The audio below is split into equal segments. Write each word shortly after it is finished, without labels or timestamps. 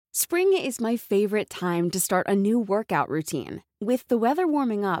Spring is my favorite time to start a new workout routine. With the weather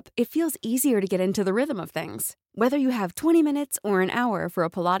warming up, it feels easier to get into the rhythm of things. Whether you have 20 minutes or an hour for a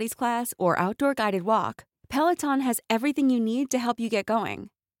Pilates class or outdoor guided walk, Peloton has everything you need to help you get going.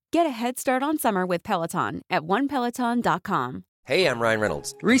 Get a head start on summer with Peloton at onepeloton.com. Hey, I'm Ryan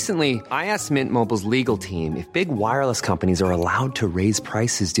Reynolds. Recently, I asked Mint Mobile's legal team if big wireless companies are allowed to raise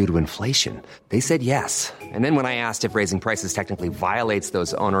prices due to inflation. They said yes. And then when I asked if raising prices technically violates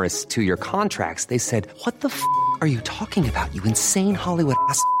those onerous two-year contracts, they said, "What the f*** are you talking about, you insane Hollywood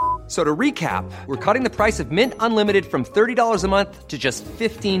ass?" So to recap, we're cutting the price of Mint Unlimited from $30 a month to just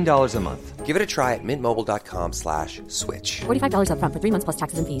 $15 a month. Give it a try at mintmobile.com/switch. $45 up front for 3 months plus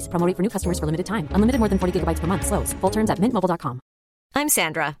taxes and fees. Promo rate for new customers for limited time. Unlimited more than 40 gigabytes per month. Slows full terms at mintmobile.com. I'm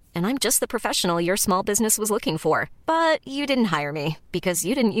Sandra, and I'm just the professional your small business was looking for. But you didn't hire me because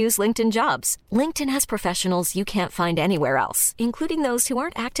you didn't use LinkedIn Jobs. LinkedIn has professionals you can't find anywhere else, including those who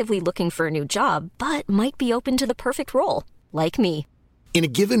aren't actively looking for a new job, but might be open to the perfect role, like me. In a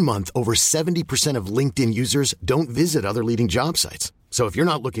given month, over 70% of LinkedIn users don't visit other leading job sites. So if you're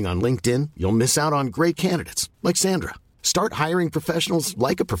not looking on LinkedIn, you'll miss out on great candidates like Sandra. Start hiring professionals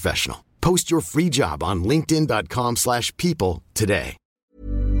like a professional. Post your free job on linkedin.com/people today.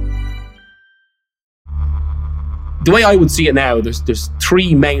 The way I would see it now, there's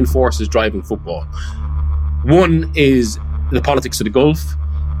three main forces driving football. One is the politics of the Gulf.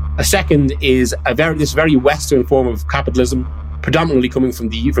 A second is this very Western form of capitalism, predominantly coming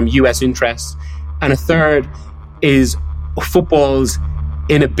from US interests. And a third is football's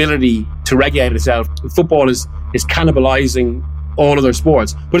inability to regulate itself. Football is cannibalizing all other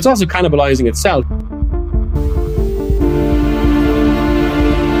sports, but it's also cannibalizing itself.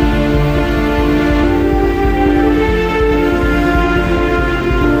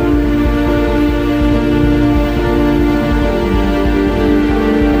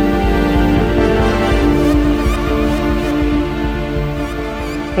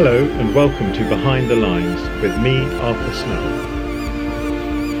 Hello and welcome to Behind the Lines with me, Arthur Snell.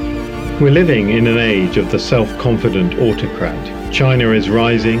 We're living in an age of the self-confident autocrat. China is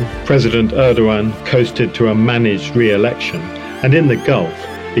rising, President Erdogan coasted to a managed re-election, and in the Gulf,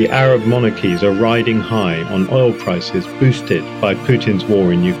 the Arab monarchies are riding high on oil prices boosted by Putin's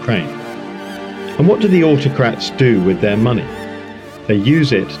war in Ukraine. And what do the autocrats do with their money? They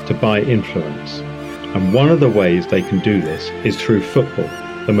use it to buy influence. And one of the ways they can do this is through football,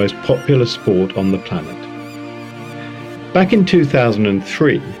 the most popular sport on the planet. Back in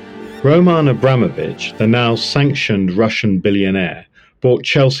 2003, Roman Abramovich, the now sanctioned Russian billionaire, bought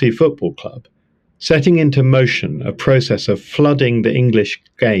Chelsea Football Club, setting into motion a process of flooding the English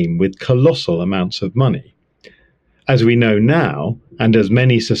game with colossal amounts of money. As we know now, and as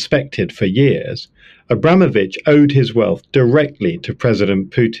many suspected for years, Abramovich owed his wealth directly to President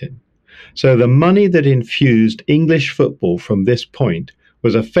Putin. So the money that infused English football from this point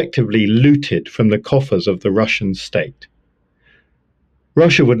was effectively looted from the coffers of the Russian state.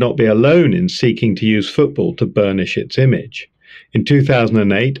 Russia would not be alone in seeking to use football to burnish its image. In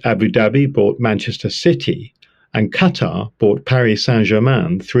 2008, Abu Dhabi bought Manchester City, and Qatar bought Paris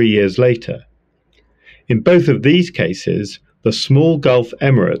Saint-Germain 3 years later. In both of these cases, the small Gulf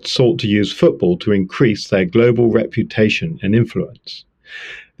Emirates sought to use football to increase their global reputation and influence.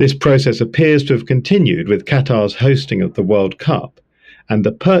 This process appears to have continued with Qatar's hosting of the World Cup, and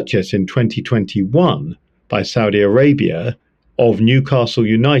the purchase in 2021 by Saudi Arabia of Newcastle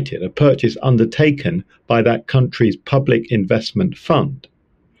United, a purchase undertaken by that country's public investment fund.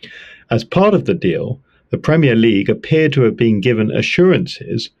 As part of the deal, the Premier League appeared to have been given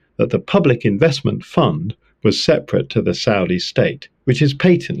assurances that the public investment fund was separate to the Saudi state, which is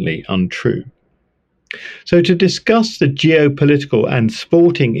patently untrue. So to discuss the geopolitical and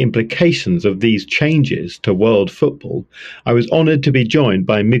sporting implications of these changes to world football, I was honoured to be joined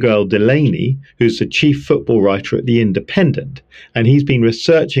by Miguel Delaney, who's the chief football writer at The Independent, and he's been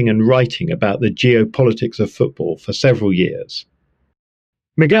researching and writing about the geopolitics of football for several years.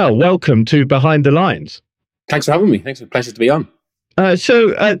 Miguel, welcome to Behind the Lines. Thanks for having me. Thanks. It's a pleasure to be on.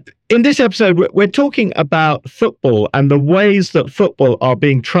 In this episode, we're talking about football and the ways that football are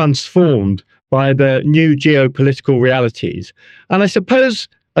being transformed by the new geopolitical realities. And I suppose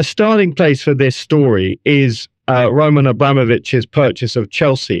a starting place for this story is Roman Abramovich's purchase of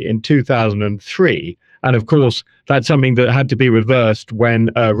Chelsea in 2003. And of course, that's something that had to be reversed when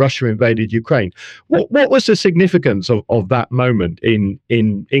Russia invaded Ukraine. What was the significance of that moment in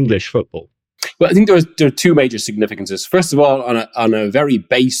English football? Well, I think there are two major significances. First of all, on a very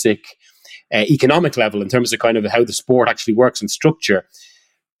basic economic level, in terms of kind of how the sport actually works and structure,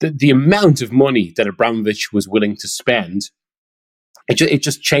 the amount of money that Abramovich was willing to spend it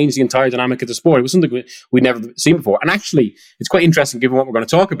just changed the entire dynamic of the sport. It was something we'd never seen before. And actually, it's quite interesting given what we're going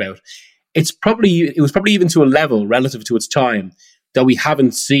to talk about. It was probably even to a level relative to its time that we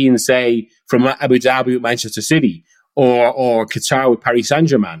haven't seen, say, from Abu Dhabi with Manchester City or Qatar with Paris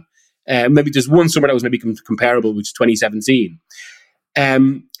Saint-Germain. Maybe there's one summer that was maybe comparable, which is 2017.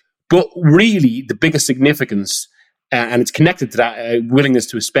 But really, the biggest significance, and it's connected to that willingness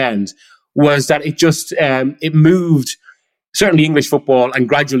to spend, was that it just it moved certainly English football and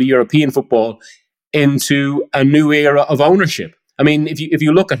gradually European football into a new era of ownership. I mean, if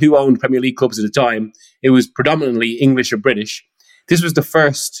you look at who owned Premier League clubs at the time, it was predominantly English or British. This was the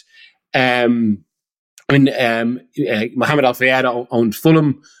first. Mohamed Al Fayed owned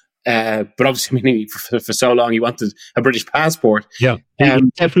Fulham, but obviously, for so long he wanted a British passport. Yeah, he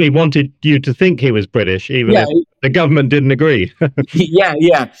definitely wanted you to think he was British, even if the government didn't agree.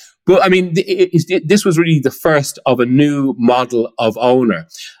 yeah. But I mean, this was really the first of a new model of owner.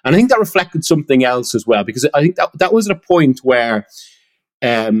 And I think that reflected something else as well, because I think that was at a point where,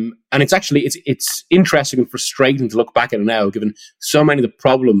 and it's interesting and frustrating to look back at it now, given so many of the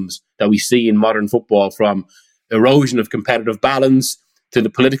problems that we see in modern football, from erosion of competitive balance to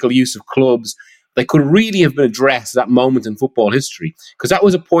the political use of clubs, that could really have been addressed at that moment in football history. Because that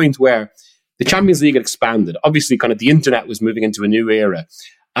was a point where the Champions League had expanded. Obviously, kind of the internet was moving into a new era.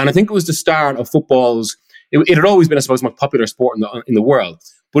 And I think it was the start of football's. It had always been, I suppose, the most popular sport in the world,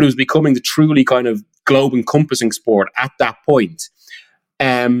 but it was becoming the truly kind of globe encompassing sport at that point.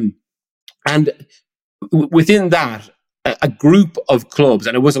 And within that, a group of clubs,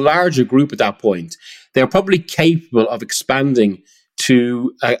 and it was a larger group at that point, they were probably capable of expanding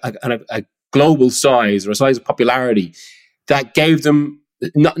to a global size, or a size of popularity that gave them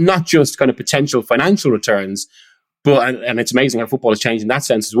not just kind of potential financial returns, but and it's amazing how football has changed in that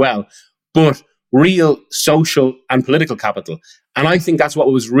sense as well, but real social and political capital. And I think that's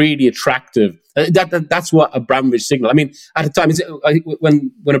what was really attractive. That's what Abramovich signaled. I mean, at the time,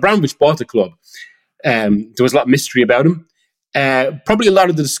 when Abramovich bought the club, there was a lot of mystery about him. Probably a lot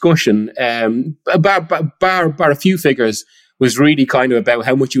of the discussion, bar a few figures, was really kind of about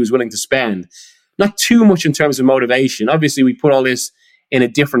how much he was willing to spend. Not too much in terms of motivation. Obviously, we put all this in a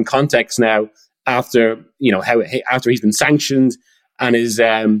different context now, after he's been sanctioned and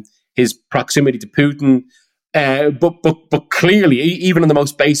his proximity to Putin, but clearly, even in the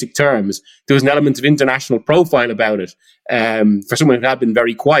most basic terms, there was an element of international profile about it for someone who had been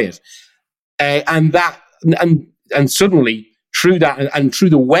very quiet, and suddenly through that and through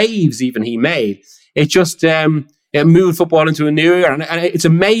the waves even he made, it just it moved football into a new era, and it's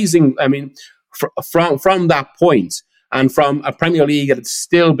amazing. I mean, from that point. And from a Premier League that had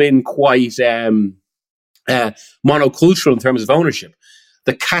still been quite monocultural in terms of ownership,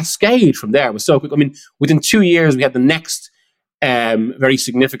 the cascade from there was so quick. I mean, within 2 years, we had the next very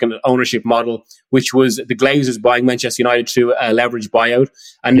significant ownership model, which was the Glazers buying Manchester United through a leveraged buyout.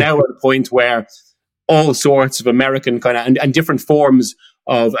 And now we're at a point where all sorts of American kind of and different forms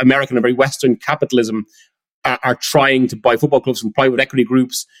of American and very Western capitalism are trying to buy football clubs from private equity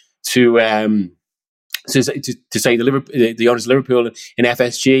groups to say the owners of Liverpool in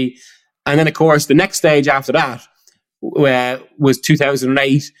FSG. And then, of course, the next stage after that was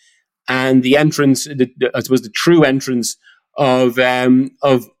 2008, and the entrance, I suppose, the true entrance of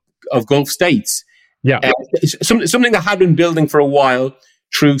Gulf states. Yeah, something that had been building for a while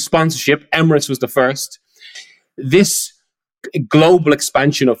through sponsorship. Emirates was the first. This global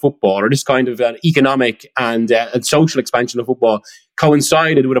expansion of football, or this kind of economic and social expansion of football,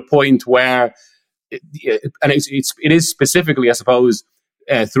 coincided with a point where. And it is specifically, I suppose,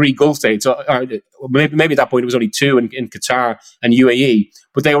 3 Gulf states, or maybe at that point it was only 2 in Qatar and UAE,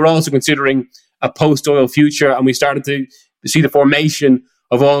 but they were also considering a post-oil future, and we started to see the formation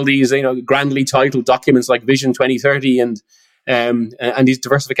of all these, grandly titled documents like Vision 2030 and these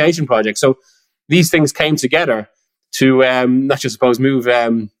diversification projects. So these things came together to not just, suppose, move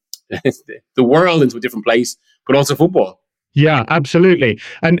the world into a different place, but also football. Yeah, absolutely.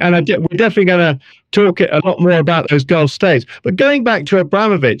 And we're definitely going to talk a lot more about those Gulf states. But going back to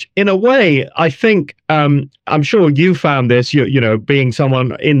Abramovich, in a way, I think, I'm sure you found this, being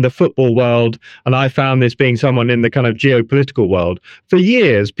someone in the football world, and I found this being someone in the kind of geopolitical world. For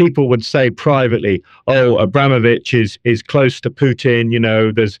years, people would say privately, oh, Abramovich is close to Putin.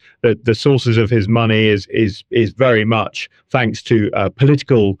 There's the sources of his money is very much thanks to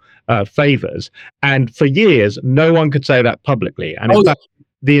political favors. And for years, no one could say that publicly. And in fact,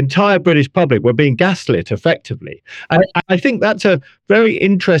 the entire British public were being gaslit effectively. And I think that's a very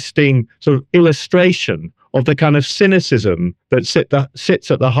interesting sort of illustration of the kind of cynicism that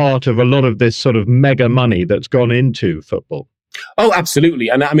sits at the heart of a lot of this sort of mega money that's gone into football. Oh, absolutely.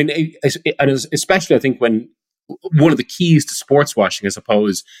 And I mean, especially I think when one of the keys to sports washing, I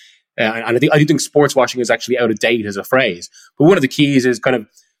suppose, and I do think sports washing is actually out of date as a phrase, but one of the keys is kind of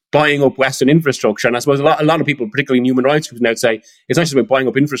buying up Western infrastructure. And I suppose a lot of people, particularly human rights groups, now say it's not just about buying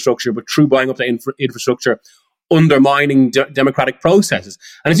up infrastructure, but through buying up the infrastructure, undermining democratic processes.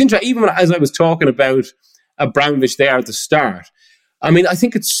 And it's interesting, even as I was talking about Abramovich there at the start, I mean, I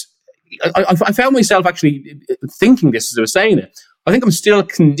think I found myself actually thinking this as I was saying it. I think I'm still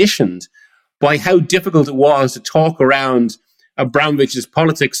conditioned by how difficult it was to talk around Abramovich's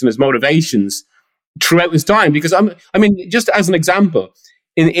politics and his motivations throughout his time. Because I mean, just as an example,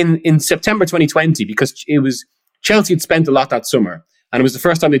 in September 2020, because it was Chelsea had spent a lot that summer, and it was the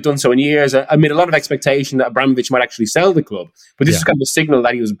first time they'd done so in years, amid a lot of expectation that Abramovich might actually sell the club. But this was kind of a signal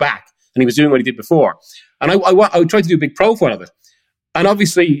that he was back and he was doing what he did before. And I tried to do a big profile of it. And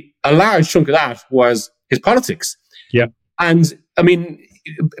obviously, a large chunk of that was his politics. Yeah. And I mean,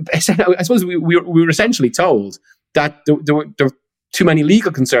 I suppose we were essentially told that there were too many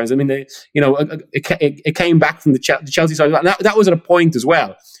legal concerns. I mean, it came back from the Chelsea side. And that was at a point as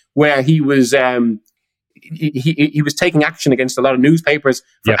well where he was he was taking action against a lot of newspapers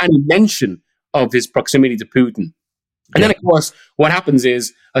for any mention of his proximity to Putin. And then, of course, what happens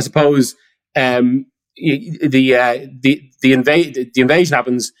is, I suppose, the invasion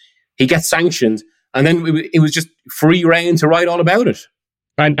happens. He gets sanctioned, and then it was just free reign to write all about it.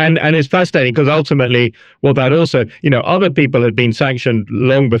 And it's fascinating because ultimately, well, that also, other people had been sanctioned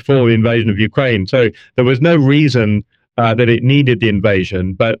long before the invasion of Ukraine, so there was no reason that it needed the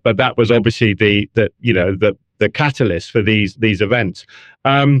invasion, but that was obviously the catalyst for these events.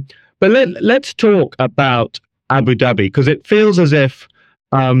 But let's talk about Abu Dhabi, because it feels as if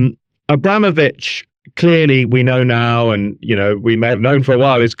Abramovich, clearly we know now, and we may have known for a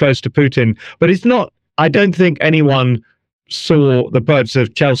while, is close to Putin, but it's not. I don't think anyone saw the purchase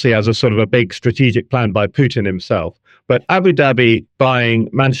of Chelsea as a sort of a big strategic plan by Putin himself. But Abu Dhabi buying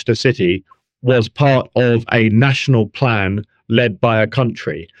Manchester City was part of a national plan led by a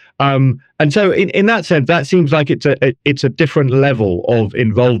country. And so in that sense, that seems like it's a different level of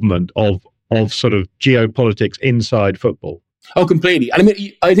involvement of sort of geopolitics inside football. Oh, completely. And I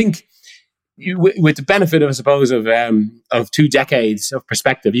mean, I think with the benefit, I suppose, of 2 decades of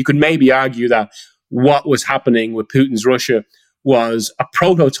perspective, you could maybe argue that what was happening with Putin's Russia was a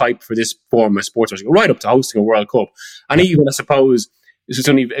prototype for this form of sports washing, right up to hosting a World Cup. And even, I suppose,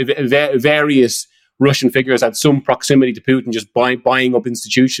 certainly various Russian figures had some proximity to Putin, just buying up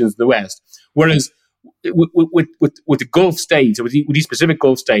institutions in the West. Whereas with the Gulf states, with these specific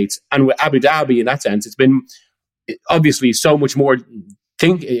Gulf states, and with Abu Dhabi in that sense, it's been obviously so much more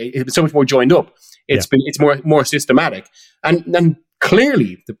joined up. It's more systematic, and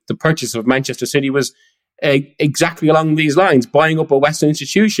clearly the purchase of Manchester City was exactly along these lines, buying up a Western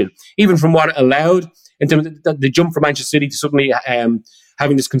institution, even from what it allowed in terms of the jump from Manchester City to suddenly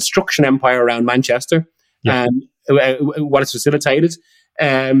having this construction empire around Manchester, what it's facilitated,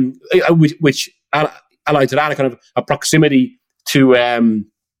 which allied to that, a kind of a proximity to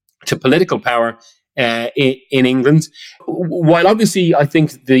political power in England. While obviously I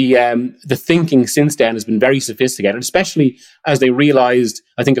think the thinking since then has been very sophisticated, especially as they realised,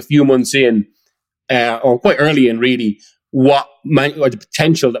 I think a few months in, or quite early in really, or the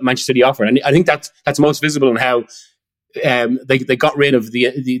potential that Manchester City offered. And I think that's most visible in how they got rid of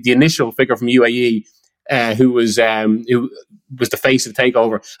the initial figure from UAE, who was the face of the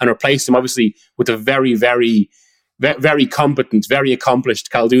takeover, and replaced him obviously with a very, very, very competent, very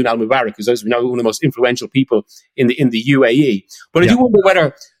accomplished Khaldoon Al Mubarak, who's, as we know, one of the most influential people in the UAE. But I do wonder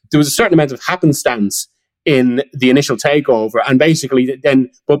whether there was a certain amount of happenstance in the initial takeover, and basically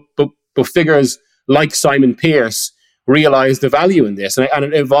then, but figures like Simon Pearce realized the value in this, and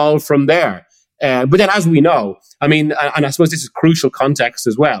it evolved from there. But then, as we know, I mean, and I suppose this is crucial context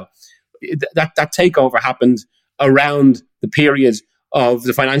as well, that takeover happened around the period of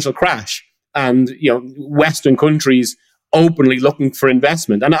the financial crash, and Western countries openly looking for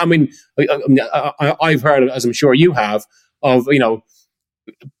investment. And I mean, I've heard, as I'm sure you have, of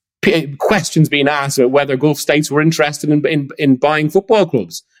questions being asked about whether Gulf states were interested in buying football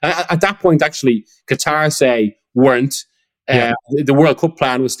clubs. At that point, actually, Qatar say weren't. The World Cup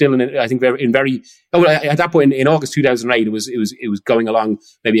plan was still at that point in August 2008, it was going along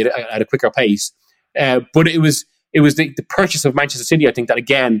maybe at a quicker pace. But it was the purchase of Manchester City, I think, that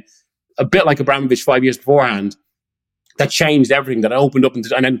again, a bit like Abramovich 5 years beforehand, that changed everything, that opened up, and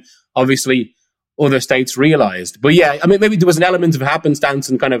then obviously other states realised. But yeah, I mean, maybe there was an element of happenstance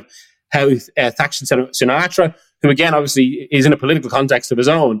and kind of how Thaksin Sinatra, who again obviously is in a political context of his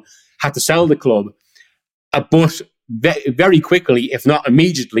own, had to sell the club. But very quickly, if not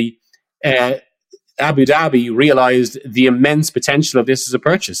immediately, Abu Dhabi realized the immense potential of this as a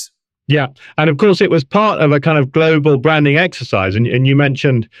purchase. Yeah. And of course, it was part of a kind of global branding exercise. And you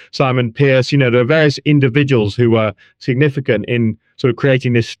mentioned Simon Pearce. There are various individuals who were significant in sort of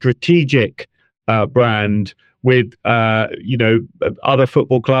creating this strategic brand with, other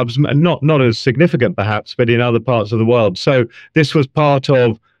football clubs, and not as significant perhaps, but in other parts of the world. So this was part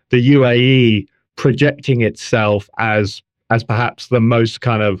of the UAE projecting itself as perhaps the most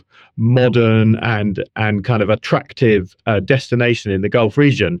kind of modern and kind of attractive destination in the Gulf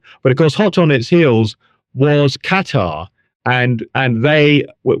region. But of course, hot on its heels was Qatar. And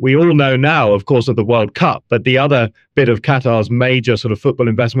we all know now, of course, of the World Cup, but the other bit of Qatar's major sort of football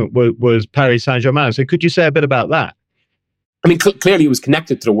investment was Paris Saint-Germain. So could you say a bit about that? I mean, clearly it was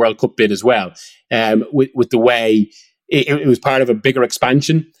connected to the World Cup bid as well, with the way it was part of a bigger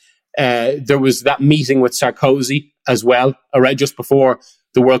expansion. There was that meeting with Sarkozy as well, right just before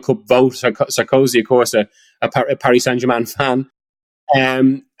the World Cup vote. Sarkozy, of course, a Paris Saint-Germain fan.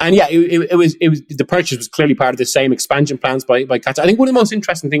 And yeah, it was the purchase was clearly part of the same expansion plans by Qatar. I think one of the most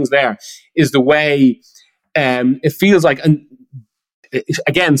interesting things there is the way it feels like, and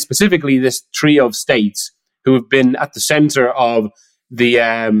again, specifically this trio of states who have been at the center of the,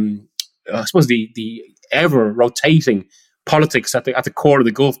 I suppose the ever rotating politics at the core of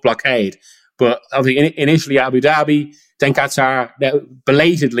the Gulf blockade. But obviously, initially Abu Dhabi, then Qatar,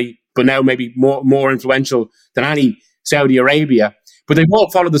 belatedly, but now maybe more influential than any, Saudi Arabia. But they've all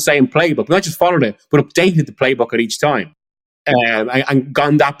followed the same playbook. Not just followed it, but updated the playbook at each time, and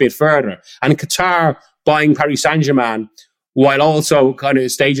gone that bit further. And Qatar buying Paris Saint-Germain, while also kind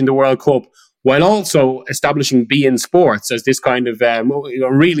of staging the World Cup, while also establishing beIN Sports as this kind of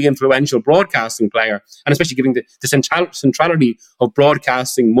really influential broadcasting player, and especially giving the centrality of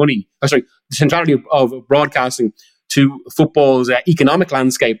broadcasting money, the centrality of broadcasting to football's economic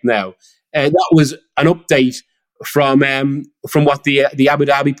landscape now. That was an update from what the Abu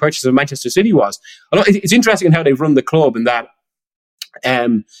Dhabi purchase of Manchester City was. It's interesting in how they've run the club, and that,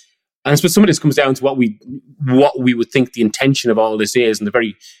 and I suppose some of this comes down to what we would think the intention of all this is, and the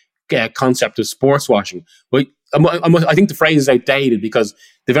very concept of sports washing. But I think the phrase is outdated, because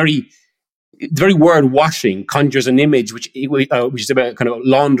the very word washing conjures an image which is about kind of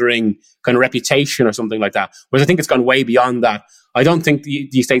laundering kind of reputation or something like that. Whereas I think it's gone way beyond that. I don't think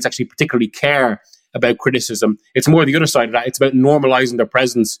the states actually particularly care about criticism. It's more the other side of that. It's about normalizing their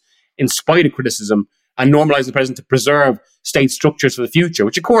presence in spite of criticism, and normalizing the present to preserve state structures for the future,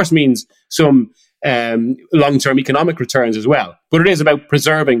 which of course means some long-term economic returns as well. But it is about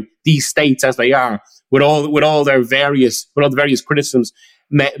preserving these states as they are, with all the various criticisms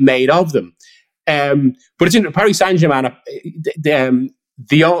made of them. But it's in Paris Saint-Germain,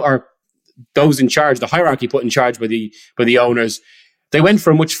 those in charge, the hierarchy put in charge by the owners, they went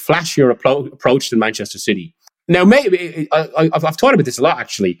for a much flashier approach than Manchester City. Now, maybe I've thought about this a lot,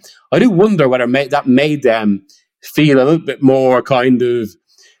 actually. I do wonder whether that made them feel a little bit more kind of,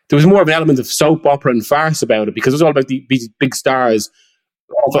 there was more of an element of soap opera and farce about it, because it was all about these big stars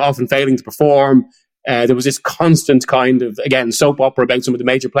often failing to perform. There was this constant kind of, again, soap opera about some of the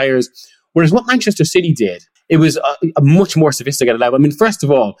major players. Whereas what Manchester City did, it was a much more sophisticated level. I mean, first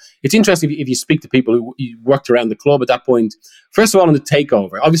of all, it's interesting if you speak to people who worked around the club at that point. First of all, on the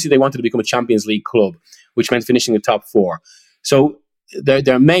takeover, obviously they wanted to become a Champions League club, which meant finishing the top four. So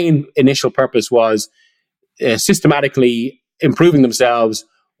their main initial purpose was systematically improving themselves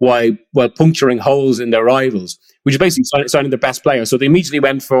while puncturing holes in their rivals, which is basically signing their best players. So they immediately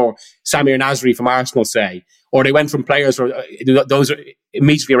went for Samir Nasri from Arsenal, say, or they went from players those are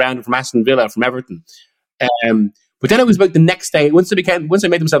immediately around from Aston Villa, from Everton. But then it was about the next day, once they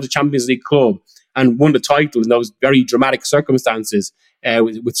made themselves a Champions League club and won the title in those very dramatic circumstances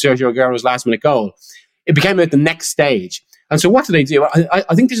with Sergio Aguero's last-minute goal, it became about the next stage. And so what do they do?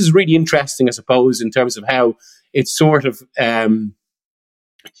 I think this is really interesting, I suppose, in terms of how it sort of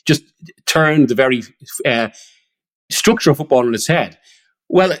just turned the very structure of football on its head.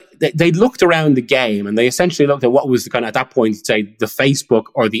 Well, they looked around the game, and they essentially looked at what was the kind of, at that point, say, the Facebook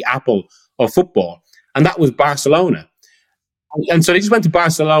or the Apple of football. And that was Barcelona. And so they just went to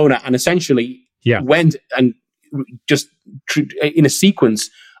Barcelona and essentially went and just in a sequence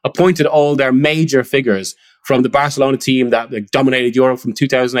appointed all their major figures from the Barcelona team that dominated Europe from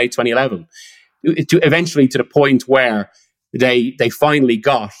 2008, 2011, eventually to the point where they finally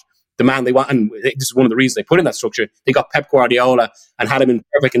got the man they want. And this is one of the reasons they put in that structure. They got Pep Guardiola and had him in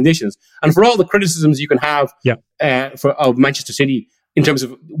perfect conditions. And for all the criticisms you can have of Manchester City in terms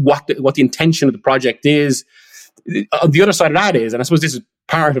of what the intention of the project is, the other side of that is, and I suppose this is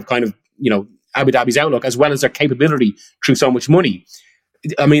part of kind of, Abu Dhabi's outlook, as well as their capability through so much money.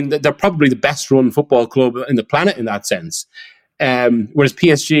 I mean, they're probably the best run football club in the planet in that sense. Whereas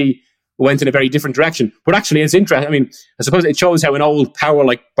PSG went in a very different direction. But actually, it's interesting. I mean, I suppose it shows how an old power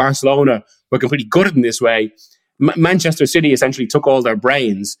like Barcelona were completely gutted in this way. Manchester City essentially took all their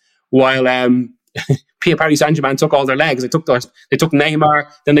brains, while Paris Saint-Germain took all their legs. They took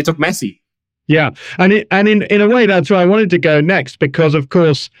Neymar, then they took Messi. Yeah, and in a way, that's where I wanted to go next, because, of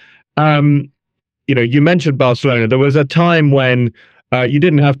course, you mentioned Barcelona. There was a time when you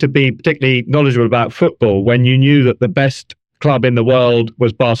didn't have to be particularly knowledgeable about football when you knew that the best club in the world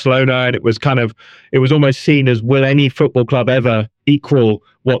was Barcelona, and it was almost seen as, will any football club ever equal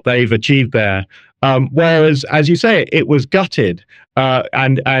what they've achieved there? Whereas, as you say, it was gutted,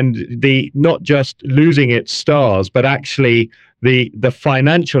 and the not just losing its stars, but actually the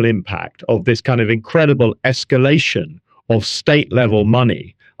financial impact of this kind of incredible escalation of state level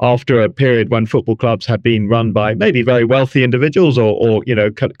money after a period when football clubs had been run by maybe very wealthy individuals or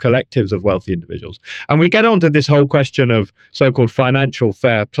collectives of wealthy individuals. And we get on to this whole question of so-called financial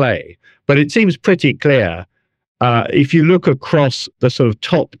fair play. But it seems pretty clear, if you look across the sort of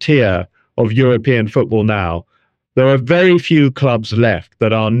top tier of European football now, there are very few clubs left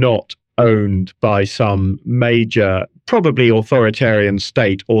that are not owned by some major, probably authoritarian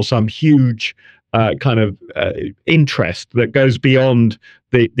state or some huge interest that goes beyond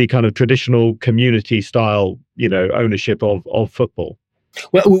the kind of traditional community style, ownership of football.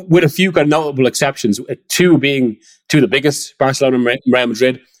 Well, with a few kind of notable exceptions, two being two of the biggest, Barcelona and Real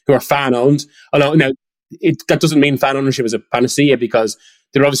Madrid, who are fan owned. Although now that doesn't mean fan ownership is a panacea, because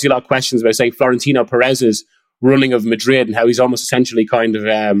there are obviously a lot of questions about, say, Florentino Perez's running of Madrid and how he's almost essentially kind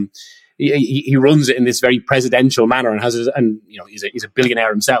of he runs it in this very presidential manner and he's a billionaire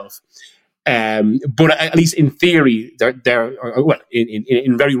himself. But at least in theory,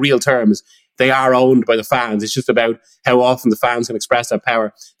 in very real terms, they are owned by the fans. It's just about how often the fans can express that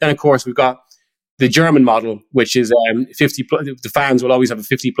power. Then, of course, we've got the German model, which is 50. The fans will always have a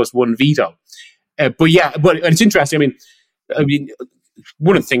 50+1 veto. But it's interesting. I mean,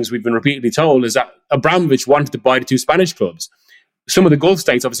 one of the things we've been repeatedly told is that Abramovich wanted to buy the two Spanish clubs. Some of the Gulf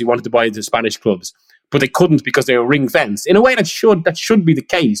states obviously wanted to buy the Spanish clubs, but they couldn't because they were ring-fenced. In a way, that should be the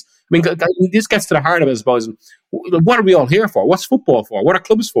case. I mean, this gets to the heart of it, I suppose. What are we all here for? What's football for? What are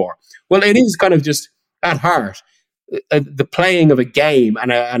clubs for? Well, it is kind of just, at heart, the playing of a game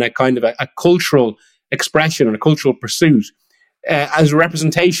and a kind of a cultural expression and a cultural pursuit as a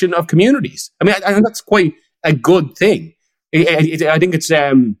representation of communities. I mean, and that's quite a good thing. I think it's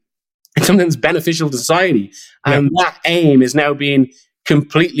something that's beneficial to society. And that aim is now being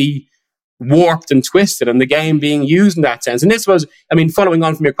completely warped and twisted, and the game being used in that sense. And this was, following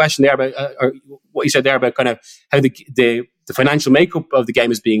on from your question there about, or what you said there about kind of how the financial makeup of the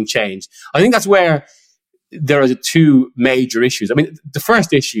game is being changed. I think that's where there are the two major issues. I mean, the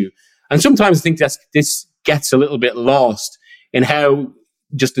first issue, and sometimes I think this gets a little bit lost in how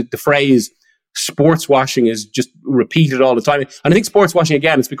just the phrase sports washing is just repeated all the time. And I think sports washing,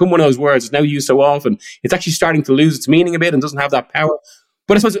 again, it's become one of those words that's now used so often, it's actually starting to lose its meaning a bit and doesn't have that power.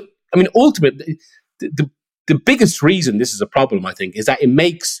 But I suppose, ultimately, the biggest reason this is a problem, I think, is that it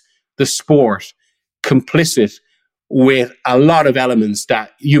makes the sport complicit with a lot of elements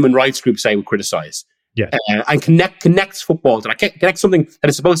that human rights groups say would criticize. Yeah. And connects football to that. Connects something that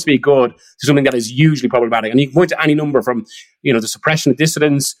is supposed to be good to something that is hugely problematic. And you can point to any number from, the suppression of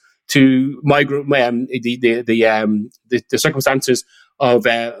dissidents to the circumstances of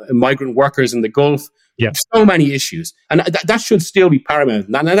migrant workers in the Gulf. Yeah. So many issues. And that should still be paramount.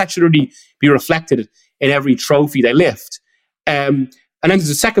 And that should really be reflected in every trophy they lift. And then there's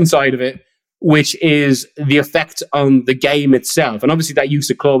the second side of it, which is the effect on the game itself. And obviously that use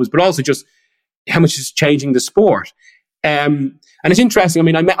of clubs, but also just how much is changing the sport. And it's interesting.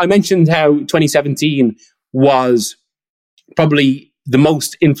 I mentioned how 2017 was probably the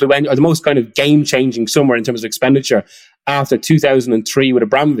most influential, or the most kind of game-changing summer in terms of expenditure after 2003 with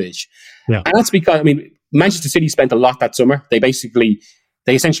Abramovich. Yeah. And that's because, Manchester City spent a lot that summer. They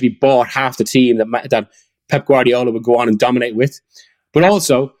essentially bought half the team that Pep Guardiola would go on and dominate with. But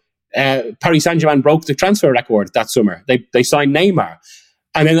also, Paris Saint-Germain broke the transfer record that summer. They signed Neymar.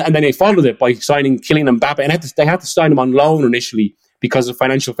 And then they followed it by signing Kylian Mbappe. And they had to sign him on loan initially because of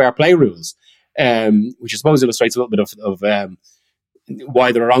financial fair play rules, which I suppose illustrates a little bit of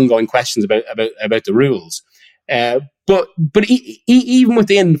why there are ongoing questions about the rules. But even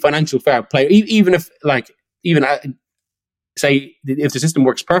within financial fair play, even if say if the system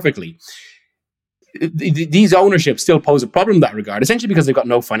works perfectly, these ownerships still pose a problem in that regard, essentially because they've got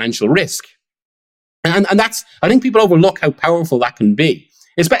no financial risk. And that's, I think people overlook how powerful that can be.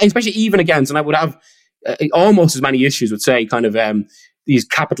 especially even against, and I would have almost as many issues with, say, kind of these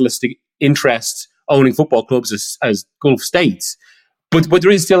capitalistic interests owning football clubs as Gulf states. But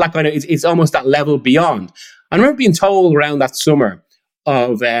there is still that kind of, it's almost that level beyond. I remember being told around that summer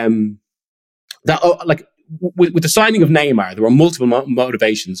of with the signing of Neymar, there were multiple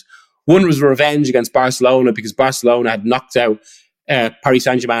motivations. One was revenge against Barcelona because Barcelona had knocked out Paris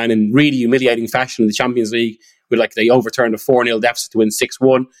Saint-Germain in really humiliating fashion in the Champions League. They overturned a 4-0 deficit to win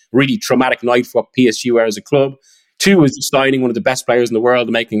 6-1. Really traumatic night for what PSG were as a club. Two was just signing one of the best players in the world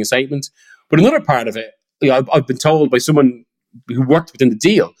and making a statement. But another part of it, I've been told by someone who worked within the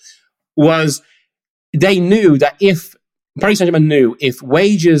deal, was they knew that if Paris Saint-Germain knew if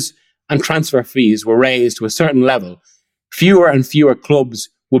wages and transfer fees were raised to a certain level, fewer and fewer clubs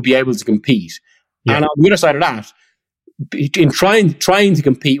would be able to compete. Yeah. And on the other side of that, in trying to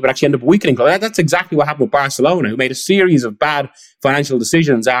compete would actually end up weakening clubs. That's exactly what happened with Barcelona, who made a series of bad financial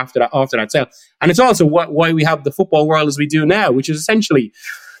decisions after that sale. And it's also why we have the football world as we do now, which is essentially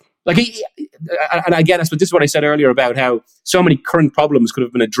and again, this is what I said earlier about how so many current problems could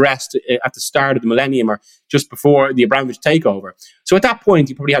have been addressed at the start of the millennium or just before the Abramovich takeover. So at that point,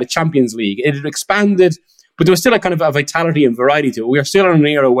 you probably had a Champions League. It had expanded, but there was still a kind of a vitality and variety to it. We are still in an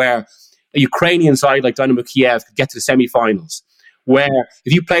era where a Ukrainian side like Dynamo Kiev could get to the semi-finals, where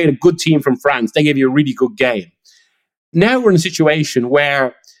if you played a good team from France, they gave you a really good game. Now we're in a situation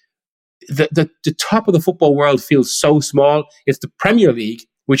where the top of the football world feels so small. It's the Premier League,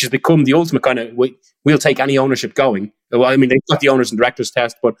 which has become the ultimate kind of, we'll take any ownership going. Well, I mean, they've got the owners and directors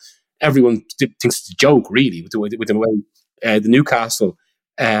test, but everyone thinks it's a joke, really, with the way the Newcastle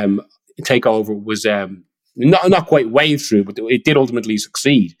takeover was not quite waved through, but it did ultimately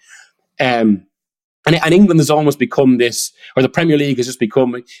succeed. And England has almost become this, or the Premier League has just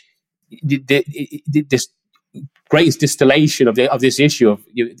become this greatest distillation of this issue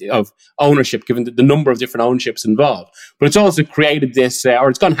of ownership, given the number of different ownerships involved. But it's also created this, or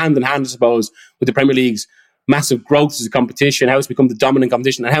it's gone hand in hand, I suppose, with the Premier League's massive growth as a competition, how it's become the dominant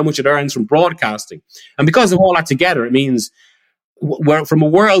competition, and how much it earns from broadcasting. And because of all that together, it means from a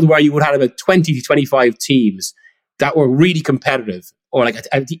world where you would have about 20 to 25 teams that were really competitive, or like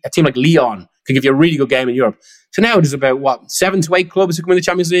a team like Lyon can give you a really good game in Europe. So now there's about, 7 to 8 clubs who come in the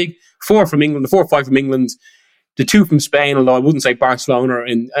Champions League, 4 from England, 4 or 5 from England, the 2 from Spain, although I wouldn't say Barcelona,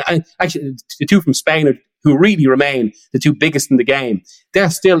 and actually the 2 from Spain who really remain the 2 biggest in the game. They're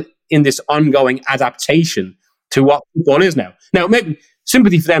still in this ongoing adaptation to what football is now. Now, maybe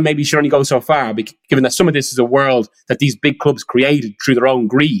sympathy for them maybe should only go so far, given that some of this is a world that these big clubs created through their own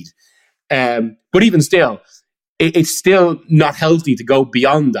greed. But even still, it's still not healthy to go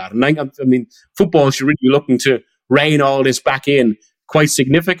beyond that. And I mean, football should really be looking to rein all this back in quite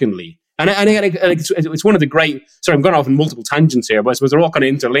significantly. And it's one of the great, sorry, I'm going off on multiple tangents here, but I suppose they're all kind of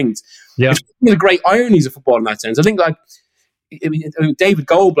interlinked. Yeah. It's one of the great ironies of football in that sense. I think David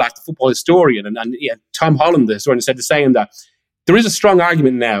Goldblatt, the football historian, and Tom Holland, the historian, said the same, that there is a strong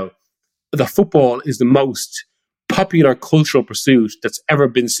argument now that football is the most popular cultural pursuit that's ever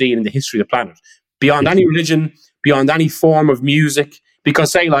been seen in the history of the planet, beyond any religion, beyond any form of music.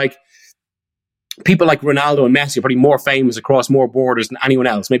 Because, say, like, people like Ronaldo and Messi are probably more famous across more borders than anyone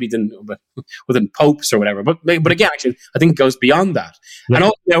else, maybe within popes or whatever. But again, actually, I think it goes beyond that. Yeah. And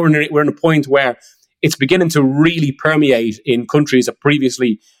also now we're in a point where it's beginning to really permeate in countries that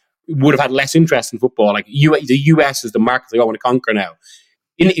previously would have had less interest in football. Like the US is the market they all want to conquer now.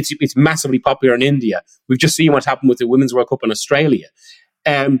 It's massively popular in India. We've just seen what's happened with the Women's World Cup in Australia.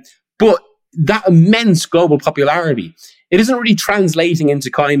 But that immense global popularity, it isn't really translating into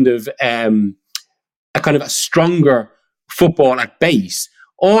kind of a stronger football at base.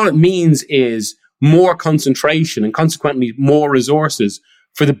 All it means is more concentration and consequently more resources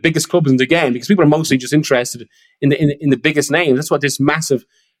for the biggest clubs in the game, because people are mostly just interested in the biggest names. That's what this massive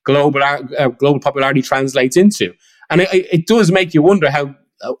global popularity translates into. And it does make you wonder how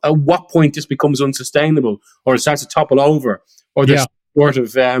at what point this becomes unsustainable, or it starts to topple over, or there's sort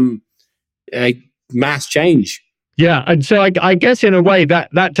of mass change. Yeah, and so I guess in a way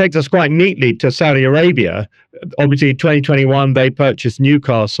that takes us quite neatly to Saudi Arabia. Obviously, 2021, they purchased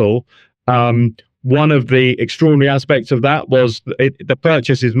Newcastle. One of the extraordinary aspects of that was the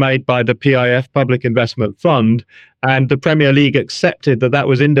purchase is made by the PIF, Public Investment Fund, and the Premier League accepted that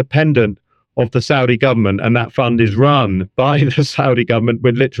was independent of the Saudi government, and that fund is run by the Saudi government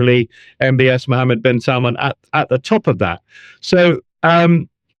with literally MBS Mohammed bin Salman at the top of that. So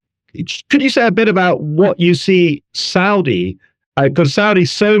could you say a bit about what you see Saudi Because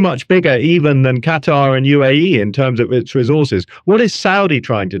Saudi's so much bigger even than Qatar and UAE in terms of its resources. What is Saudi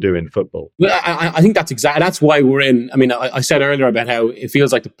trying to do in football? Well, I think that's why we're in. I mean, I said earlier about how it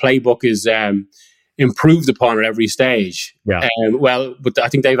feels like the playbook is improved upon at every stage. Yeah. But I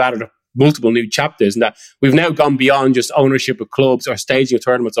think they've added multiple new chapters, and that we've now gone beyond just ownership of clubs or staging of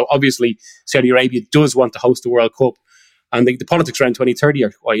tournaments. So obviously, Saudi Arabia does want to host the World Cup. And the politics around 2030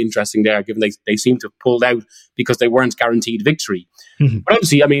 are quite interesting there, given they seem to have pulled out because they weren't guaranteed victory. Mm-hmm. But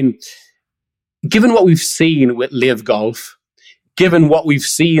obviously, I mean, given what we've seen with Live Golf, given what we've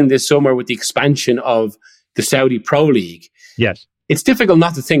seen this summer with the expansion of the Saudi Pro League, yes, it's difficult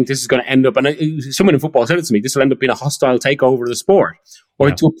not to think this is going to end up, and someone in football said it to me, this will end up being a hostile takeover of the sport,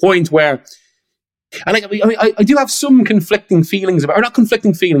 or to a point where, and I do have some conflicting feelings about, or not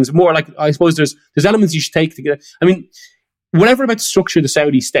conflicting feelings, more like, I suppose there's elements you should take together. I mean, whatever about the structure of the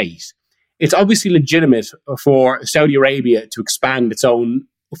Saudi state, it's obviously legitimate for Saudi Arabia to expand its own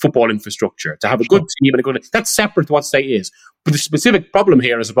football infrastructure, to have a good team and a good... That's separate to what state is. But the specific problem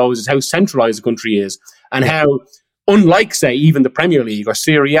here, I suppose, is how centralised the country is, and how, unlike, say, even the Premier League or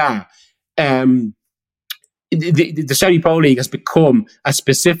Serie A, the Saudi Pro League has become a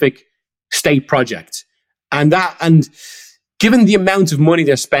specific state project. And given the amount of money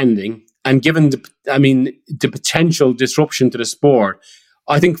they're spending, and given the potential disruption to the sport,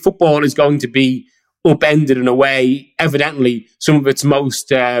 I think football is going to be upended in a way. Evidently, some of its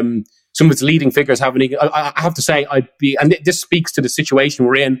leading figures haven't. I have to say, and this speaks to the situation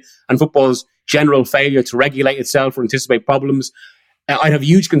we're in and football's general failure to regulate itself or anticipate problems. I'd have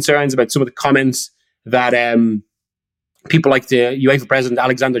huge concerns about some of the comments that people like the UEFA president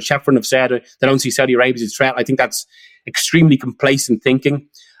Alexander Cheprin have said. They don't see Saudi Arabia as a threat. I think that's extremely complacent thinking.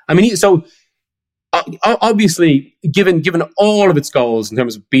 I mean, so obviously, given all of its goals in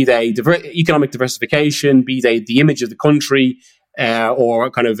terms of be they economic diversification, be they the image of the country,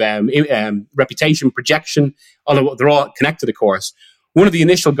 or kind of reputation projection, although they're all connected, of course. One of the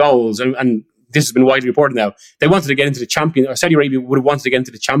initial goals, and this has been widely reported now, they wanted to get into or Saudi Arabia would have wanted to get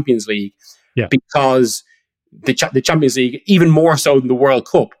into the Champions League, because the Champions League, even more so than the World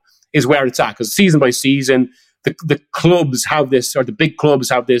Cup, is where it's at, because season by season, the clubs have this, or the big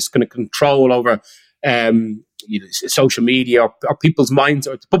clubs have this kind of control over social media or people's minds,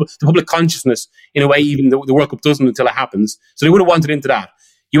 or the public consciousness, in a way even the World Cup doesn't until it happens. So they would have wanted into that.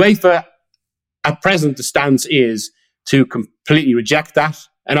 UEFA, at present, the stance is to completely reject that.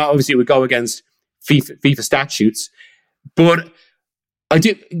 And obviously it would go against FIFA statutes. But I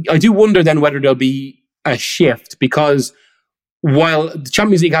do wonder then whether there'll be a shift, because while the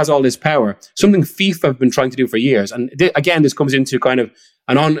Champions League has all this power, something FIFA have been trying to do for years, and again, this comes into kind of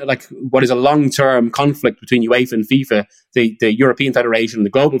what is a long-term conflict between UEFA and FIFA, the European Federation and the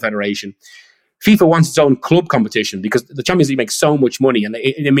Global Federation. FIFA wants its own club competition because the Champions League makes so much money and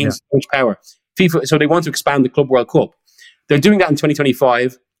it means so much power. FIFA, so they want to expand the Club World Cup. They're doing that in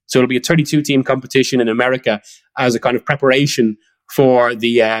 2025, so it'll be a 32-team competition in America as a kind of preparation for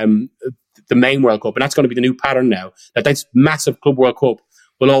the main World Cup, and that's going to be the new pattern now. That massive Club World Cup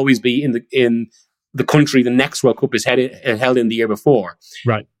will always be in the country the next World Cup is held in the year before.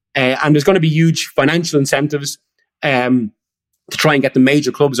 Right. And there's going to be huge financial incentives to try and get the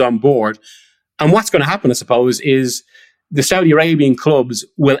major clubs on board. And what's going to happen, I suppose, is the Saudi Arabian clubs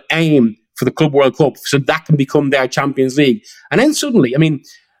will aim for the Club World Cup, so that can become their Champions League. And then suddenly, I mean,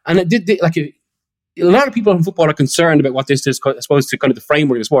 and it did a lot of people in football are concerned about what this is, I suppose, to kind of the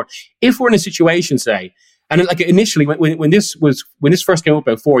framework of the sport. If we're in a situation, say, and like initially when this first came up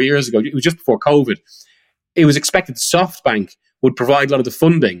about 4 years ago, it was just before COVID, it was expected SoftBank would provide a lot of the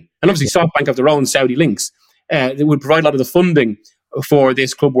funding, and obviously SoftBank have their own Saudi links. They would provide a lot of the funding for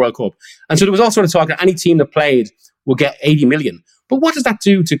this Club World Cup, and so there was all sort of talk that any team that played will get 80 million. But what does that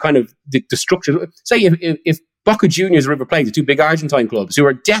do to kind of the structure? Say if Boca Juniors River Plate, the two big Argentine clubs who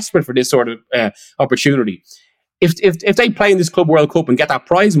are desperate for this sort of opportunity, if they play in this Club World Cup and get that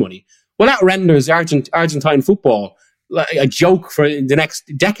prize money, well, that renders Argentine football like a joke for the next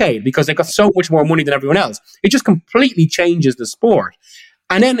decade, because they've got so much more money than everyone else. It just completely changes the sport.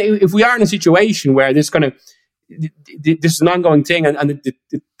 And then if we are in a situation where this is an ongoing thing, and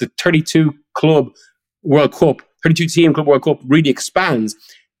the 32 club World Cup, 32 team Club World Cup really expands,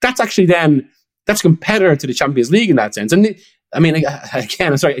 that's actually then, that's a competitor to the Champions League in that sense. And I mean,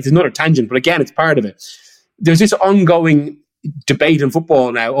 again, I'm sorry, it's another tangent, but again, it's part of it. There's this ongoing debate in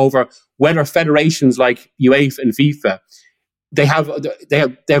football now over whether federations like UEFA and FIFA, they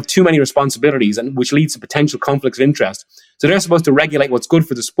have too many responsibilities, and which leads to potential conflicts of interest. So they're supposed to regulate what's good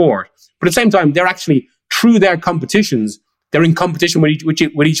for the sport, but at the same time, they're actually, through their competitions, they're in competition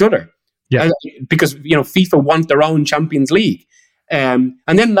with each other. Yeah. Because FIFA want their own Champions League. And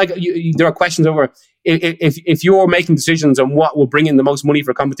then like there are questions over if you're making decisions on what will bring in the most money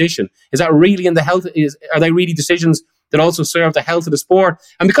for a competition, is that really in the health? Are they really decisions that also serve the health of the sport?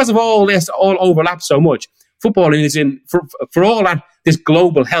 And because of all this, all overlaps so much. Football is for all that this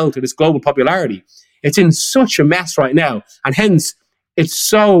global health or this global popularity, it's in such a mess right now, and hence it's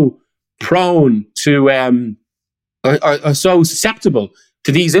so prone to are so susceptible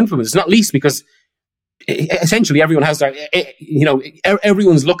to these influences. Not least because essentially everyone has their,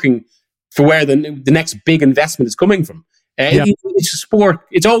 everyone's looking for where the next big investment is coming from. It's a sport.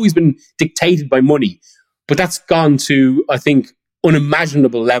 It's always been dictated by money, but that's gone to, I think,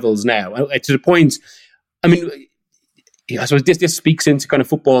 unimaginable levels now. To the point, I mean, I suppose this speaks into kind of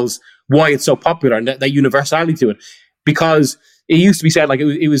football's why it's so popular and that universality to it, because it used to be said like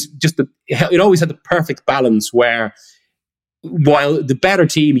it was just it always had the perfect balance where while the better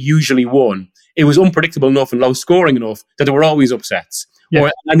team usually won, it was unpredictable enough and low scoring enough that there were always upsets. Yeah.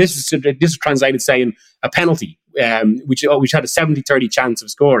 And this is translated, say, in a penalty, which had a 70-30 chance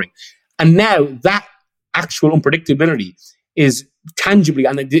of scoring. And now that actual unpredictability is tangibly,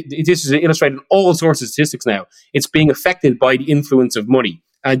 and this is illustrated in all sorts of statistics now, it's being affected by the influence of money,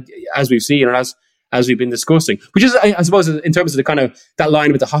 as we've seen and as we've been discussing, which is, I suppose, in terms of the kind of that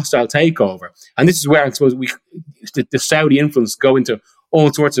line with the hostile takeover. And this is where I suppose the Saudi influence go into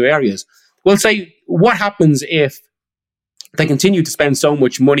all sorts of areas. Well, say, what happens if they continue to spend so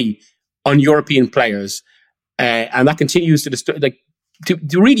much money on European players, and that continues to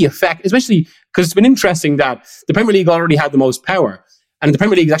really affect, especially because it's been interesting that the Premier League already had the most power, and the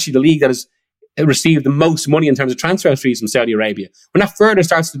Premier League is actually the league that has received the most money in terms of transfer fees from Saudi Arabia. When that further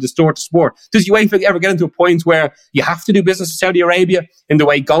starts to distort the sport, does UEFA ever get into a point where you have to do business with Saudi Arabia in the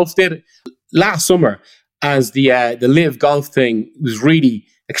way golf did? Last summer, as the Live Golf thing was really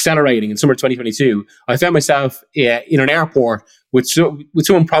accelerating in summer 2022, I found myself in an airport with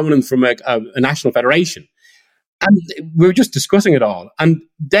someone prominent from a national federation. And we were just discussing it all. And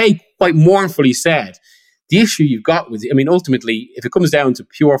they quite mournfully said, the issue you've got with it, I mean, ultimately, if it comes down to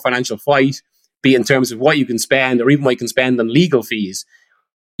pure financial fight, be it in terms of what you can spend or even what you can spend on legal fees,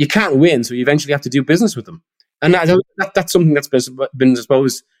 you can't win, so you eventually have to do business with them. And that's something that's been, I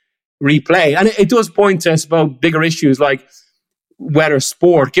suppose, replayed. And it does point to, I suppose, bigger issues like whether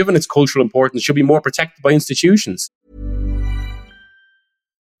sport, given its cultural importance, should be more protected by institutions.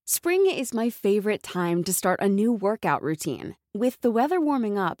 Spring is my favorite time to start a new workout routine. With the weather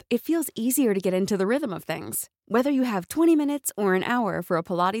warming up, it feels easier to get into the rhythm of things. Whether you have 20 minutes or an hour for a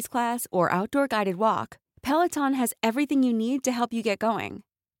Pilates class or outdoor guided walk, Peloton has everything you need to help you get going.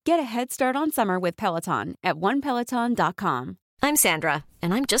 Get a head start on summer with Peloton at onepeloton.com. I'm Sandra,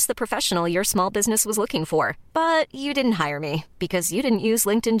 and I'm just the professional your small business was looking for. But you didn't hire me because you didn't use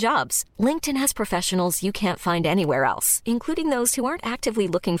LinkedIn Jobs. LinkedIn has professionals you can't find anywhere else, including those who aren't actively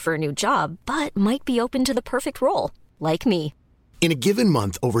looking for a new job, but might be open to the perfect role, like me. In a given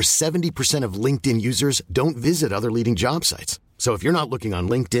month, over 70% of LinkedIn users don't visit other leading job sites. So if you're not looking on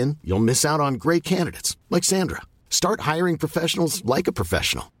LinkedIn, you'll miss out on great candidates like Sandra. Start hiring professionals like a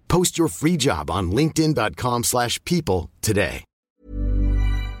professional. Post your free job on linkedin.com/people today.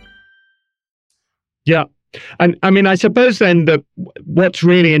 Yeah. And I mean, I suppose then that what's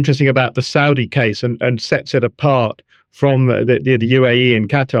really interesting about the Saudi case and sets it apart from the UAE and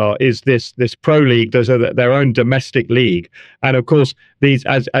Qatar is this pro league. There's their own domestic league, and of course these,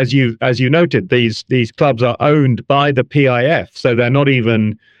 as you noted, these clubs are owned by the PIF, so they're not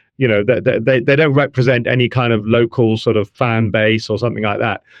even, they don't represent any kind of local sort of fan base or something like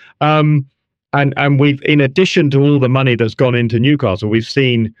that. And we've, in addition to all the money that's gone into Newcastle, we've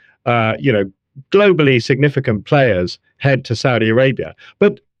seen globally significant players head to Saudi Arabia.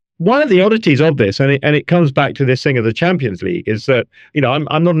 But one of the oddities of this, and it comes back to this thing of the Champions League, is that, I'm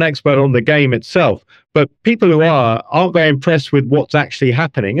not an expert on the game itself, but people who aren't very impressed with what's actually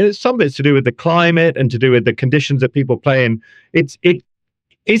happening. And it's some of it's to do with the climate and to do with the conditions that people play in. Is it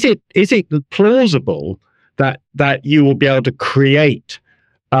plausible that you will be able to create,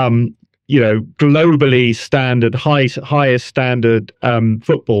 globally standard, highest standard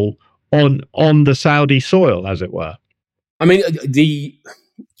football on the Saudi soil, as it were? I mean,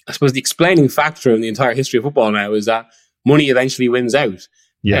 I suppose the explaining factor in the entire history of football now is that money eventually wins out.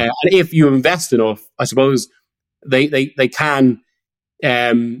 Yeah. And if you invest enough, I suppose they can,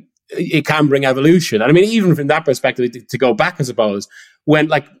 it can bring evolution. And I mean, even from that perspective, to go back, I suppose,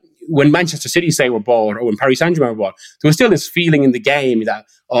 when Manchester City, say, were bought, or when Paris Saint-Germain were bought, there was still this feeling in the game that,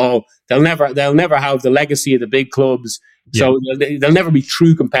 they'll never have the legacy of the big clubs. So they'll never be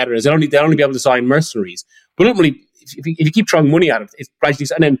true competitors. They'll only be able to sign mercenaries. But ultimately, if you keep throwing money at it, it's gradually,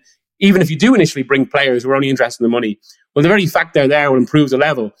 and then even if you do initially bring players who are only interested in the money, Well, the very fact they're there will improve the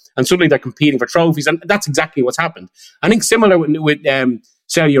level, and suddenly they're competing for trophies, and that's exactly what's happened. I think similar with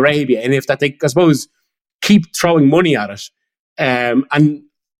Saudi Arabia, and if that they, I suppose, keep throwing money at it, and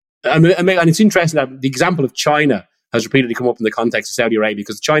it's interesting that the example of China has repeatedly come up in the context of Saudi Arabia,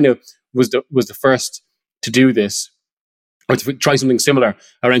 because China was the first to do this, or to try something similar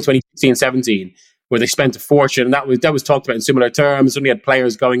around 2016, 17, where they spent a fortune, and that was talked about in similar terms. Suddenly had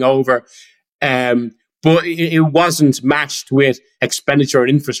players going over, but it wasn't matched with expenditure and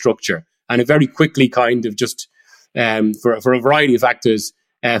infrastructure, and it very quickly kind of just, for a variety of factors,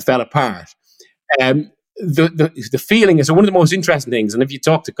 fell apart. The feeling is one of the most interesting things, and if you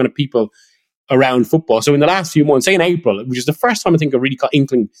talk to kind of people around football, so in the last few months, say in April, which is the first time I think I really got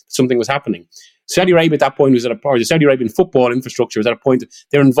inkling something was happening, Saudi Arabia at that point was the Saudi Arabian football infrastructure was at a point that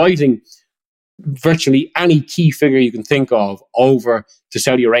they're inviting virtually any key figure you can think of over to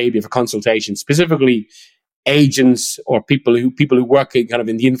Saudi Arabia for consultation, specifically agents or people who work kind of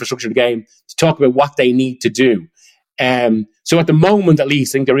in the infrastructure of the game, to talk about what they need to do. So at the moment, at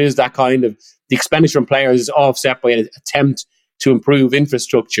least, I think there is that kind of, the expenditure on players is offset by an attempt to improve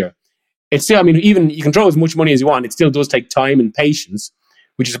infrastructure. It's still, I mean, even you can throw as much money as you want, it still does take time and patience,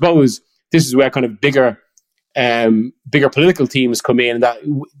 which I suppose this is where kind of bigger political teams come in, and that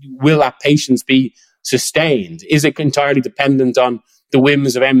will that patience be sustained? Is it entirely dependent on the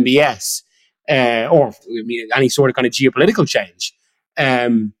whims of MBS or any sort of kind of geopolitical change?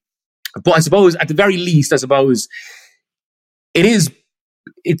 But I suppose, at the very least,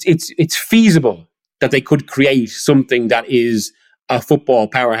 it's feasible that they could create something that is a football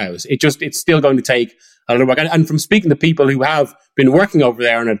powerhouse. It's still going to take a little work. And from speaking to people who have been working over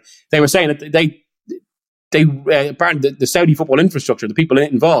there, and they were saying that the Saudi football infrastructure, the people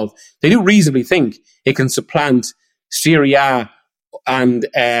involved, they do reasonably think it can supplant Serie A and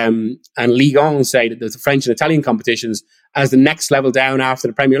Ligue 1, say, the French and Italian competitions, as the next level down after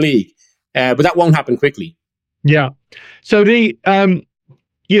the Premier League. But that won't happen quickly. Yeah. So you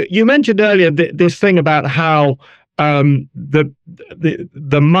mentioned earlier this thing about how the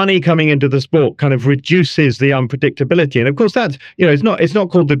money coming into the sport kind of reduces the unpredictability, and of course that's, it's not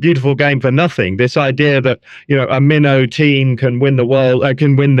called the beautiful game for nothing. This idea that a minnow team can win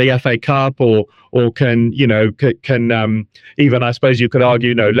the FA Cup, or can even, I suppose you could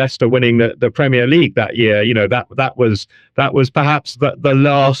argue, Leicester winning the Premier League that year. That was perhaps the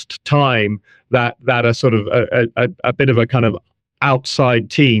last time that a sort of a bit of a kind of outside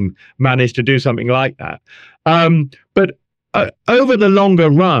team managed to do something like that. But over the longer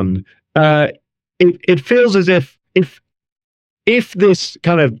run, it feels as if this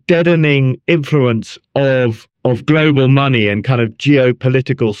kind of deadening influence of global money and kind of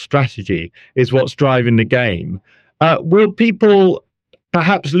geopolitical strategy is what's driving the game, will people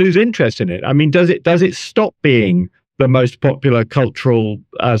perhaps lose interest in it? I mean, does it stop being the most popular cultural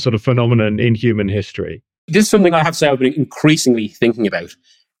sort of phenomenon in human history? This is something I have to say I've been increasingly thinking about.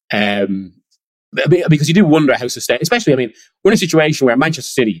 Because you do wonder how sustainable, especially, I mean, we're in a situation where Manchester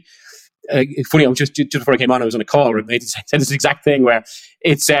City, funny, just before I came on, I was on a call where they said this exact thing, where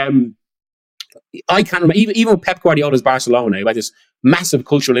it's, I can't remember, even with Pep Guardiola's Barcelona, who had this massive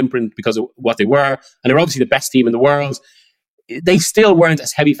cultural imprint because of what they were, and they were obviously the best team in the world, they still weren't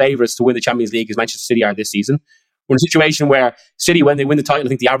as heavy favourites to win the Champions League as Manchester City are this season. We're in a situation where City, when they win the title, I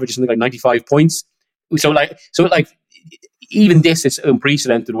think the average is something like 95 points. So even this is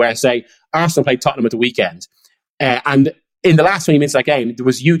unprecedented, where, say, Arsenal played Tottenham at the weekend, and in the last 20 minutes of that game, there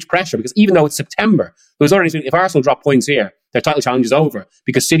was huge pressure, because even though it's September, there was already, if Arsenal drop points here, their title challenge is over,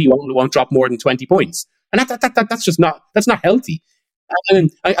 because City won't drop more than 20 points. And that's just not healthy.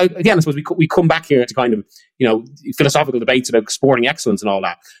 And again, I suppose we come back here to kind of, philosophical debates about sporting excellence and all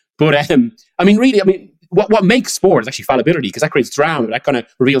that. But I mean, really, what makes sport is actually fallibility, because that creates drama, that kind of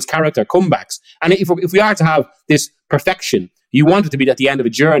reveals character, comebacks. And if we are to have this perfection, you want it to be at the end of a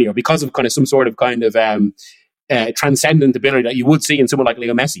journey, or because of kind of some sort of kind of transcendent ability that you would see in someone like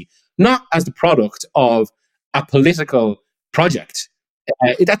Leo Messi, not as the product of a political project.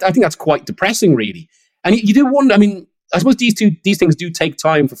 I think that's quite depressing, really. And you do wonder, I mean, I suppose these things do take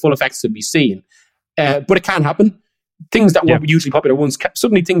time for full effects to be seen, but it can happen. Things that were usually popular once,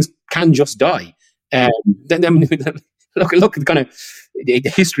 suddenly things can just die. Then look at kind of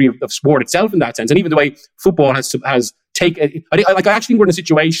the history of sport itself in that sense, and even the way football has taken. I actually think we're in a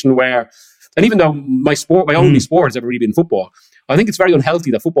situation where, and even though my only sport has ever really been football, I think it's very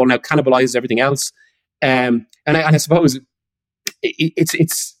unhealthy that football now cannibalizes everything else. And I suppose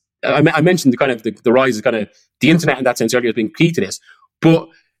it's. I mentioned the kind of the rise of kind of the internet in that sense earlier as being key to this, but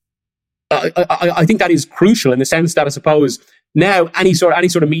I think that is crucial in the sense that I suppose now any sort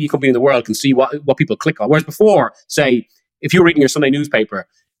of media company in the world can see what people click on. Whereas before, say, if you were reading your Sunday newspaper,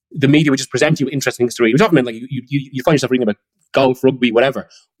 the media would just present you interesting history, which often meant like you find yourself reading about golf, rugby, whatever.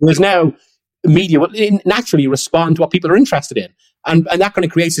 Whereas now, media will naturally respond to what people are interested in. And that kind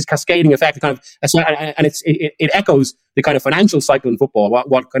of creates this cascading effect, and it echoes the kind of financial cycle in football.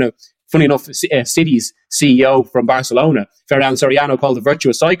 What kind of, funny enough, City's CEO from Barcelona, Ferran Soriano, called the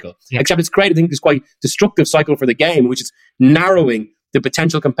virtuous cycle. Yeah. Except it's created, I think, this quite destructive cycle for the game, which is narrowing the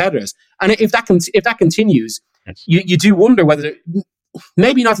potential competitors. And if that continues, yes, you do wonder whether,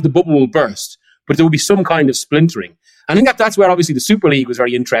 maybe not that the bubble will burst, but there will be some kind of splintering. And I think that's where obviously the Super League was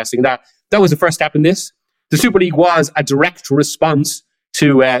very interesting. That was the first step in this. The Super League was a direct response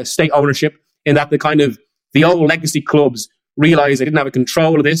to state ownership, in that the old legacy clubs realised they didn't have a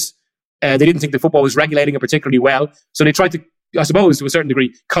control of this. They didn't think the football was regulating it particularly well. So they tried to, I suppose, to a certain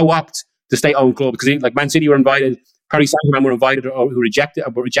degree, co-opt the state-owned club, because like Man City were invited, Paris Saint-Germain were invited, or who rejected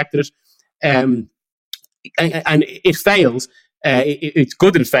it. And it failed. It's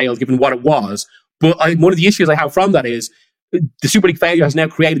good that it failed, given what it was. But one of the issues I have from that is the Super League failure has now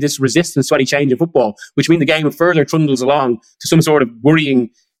created this resistance to any change in football, which means the game further trundles along to some sort of worrying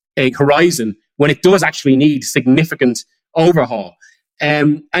horizon when it does actually need significant overhaul.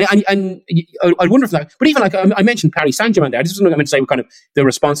 And I wonder if that, but even like I mentioned Paris Saint-Germain there, this is something I meant to say with kind of the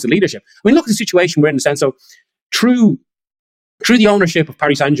response to leadership. I mean, look at the situation we're in the sense, so through the ownership of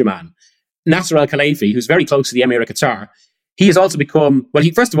Paris Saint-Germain, Nasser Al-Khelaifi, who's very close to the Emir of Qatar, he has also become,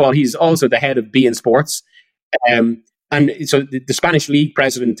 first of all, he's also the head of beIN Sports. And so the Spanish league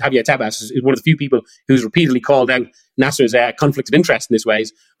president, Javier Tebas, is one of the few people who's repeatedly called out Nasser's conflict of interest in this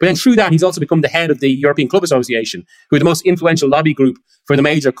ways. But then through that, he's also become the head of the European Club Association, who are the most influential lobby group for the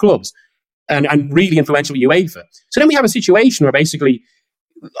major clubs, and really influential with UEFA. So then we have a situation where basically,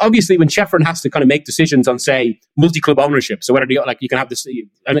 obviously, when Chevron has to kind of make decisions on, say, multi-club ownership, so whether you can have this,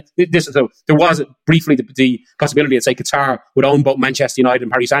 and so there was briefly the possibility that, say, Qatar would own both Manchester United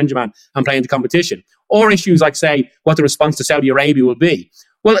and Paris Saint-Germain and play in the competition, or issues like, say, what the response to Saudi Arabia will be.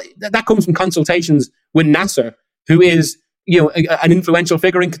 Well, that comes from consultations with Nasser, who is, an influential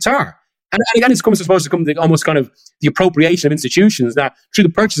figure in Qatar. And again, it's supposed to come to almost kind of the appropriation of institutions, that through the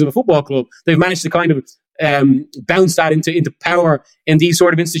purchase of a football club, they've managed to kind of bounce that into power in these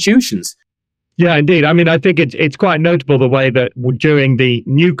sort of institutions. Yeah, indeed. I mean, I think it's quite notable the way that during the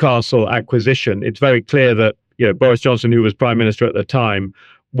Newcastle acquisition, it's very clear that Boris Johnson, who was Prime Minister at the time,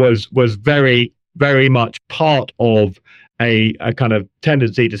 was very, very much part of a kind of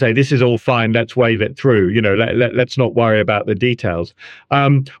tendency to say, this is all fine, let's wave it through, let's not worry about the details.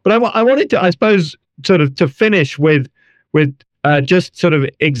 But I wanted to, I suppose, sort of to finish with just sort of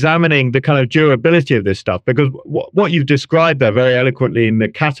examining the kind of durability of this stuff, because what you've described there very eloquently in the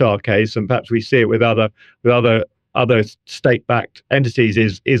Qatar case, and perhaps we see it with other state-backed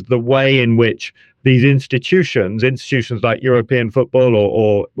entities, is the way in which these institutions like European football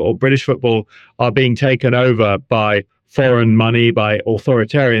or British football, are being taken over by foreign money, by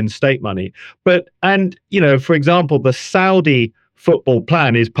authoritarian state money. And for example, the Saudi football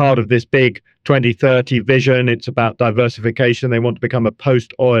plan is part of this big 2030 vision. It's about diversification. They want to become a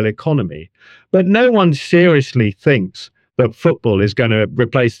post-oil economy. But no one seriously thinks that football is going to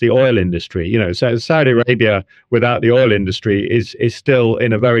replace the oil industry. So Saudi Arabia without the oil industry is still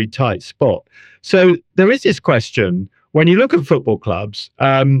in a very tight spot. So there is this question, when you look at football clubs,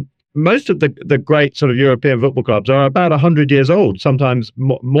 most of the great sort of European football clubs are about 100 years old, sometimes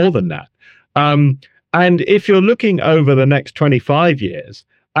more than that. And if you're looking over the next 25 years,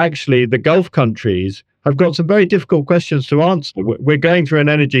 actually the Gulf countries have got some very difficult questions to answer. We're going through an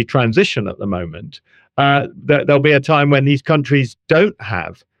energy transition at the moment. There'll be a time when these countries don't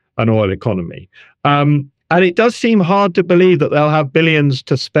have an oil economy. And it does seem hard to believe that they'll have billions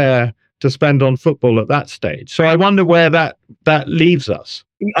to spare to spend on football at that stage. So I wonder where that leaves us.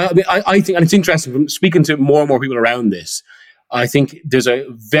 I think, and it's interesting, from speaking to more and more people around this, I think there's a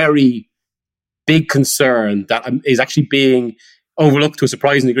very big concern that is actually being overlooked to a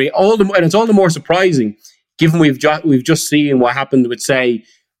surprising degree. And it's all the more surprising given we've just seen what happened with, say,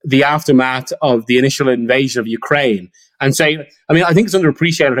 the aftermath of the initial invasion of Ukraine. And say, I think it's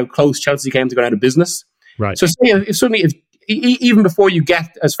underappreciated how close Chelsea came to going out of business. Right. So say if even before you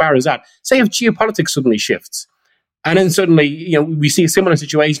get as far as that, say if geopolitics suddenly shifts, and then suddenly, we see a similar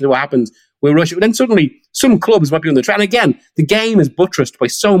situation to what happened with Russia, then suddenly some clubs might be on the track. And again, the game is buttressed by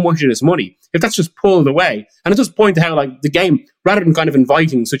so much of this money. If that's just pulled away, and it does point to how, the game, rather than kind of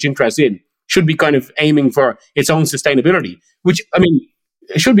inviting such interest in, should be kind of aiming for its own sustainability, which,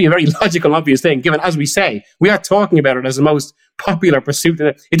 it should be a very logical, obvious thing, given, as we say, we are talking about it as the most popular pursuit.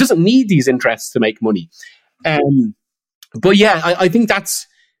 It doesn't need these interests to make money. But yeah, I think that's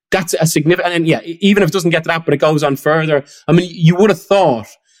a significant, and yeah, even if it doesn't get to that, but it goes on further. I mean, you would have thought,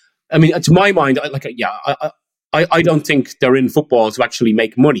 I mean, to my mind, I don't think they're in football to actually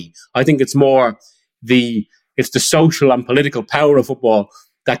make money. I think it's more it's the social and political power of football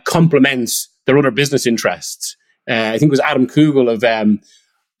that complements their other business interests. I think it was Adam Kugel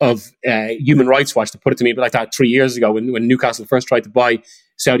of Human Rights Watch that put it to me like that 3 years ago when Newcastle first tried to buy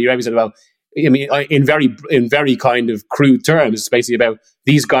Saudi Arabia. Said, well, I mean, in very kind of crude terms, it's basically about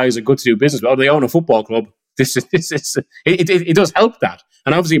these guys are good to do business. Well, they own a football club. It does help that,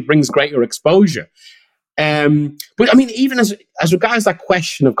 and obviously it brings greater exposure. But I mean, even as regards that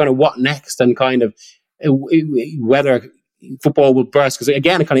question of kind of what next and kind of whether football will burst, because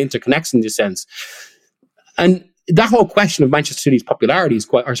again, it kind of interconnects in this sense. And that whole question of Manchester City's popularity is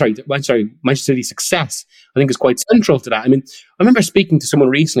Manchester City's success, I think, is quite central to that. I mean, I remember speaking to someone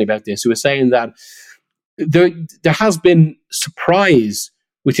recently about this who was saying that there has been surprise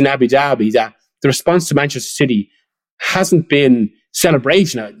within Abu Dhabi that the response to Manchester City hasn't been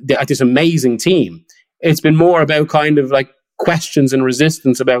celebration at this amazing team. It's been more about kind of like questions and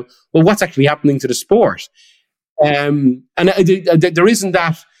resistance about, well, what's actually happening to the sport? And there isn't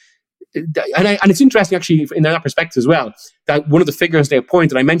that. And it's interesting, actually, in that perspective as well, that one of the figures they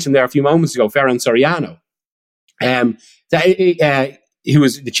appointed, I mentioned there a few moments ago, Ferran Soriano, who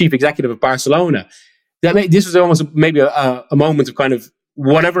was the chief executive of Barcelona. This was almost maybe a moment of kind of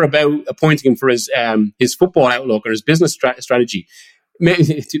whatever about appointing him for his football outlook or his business strategy.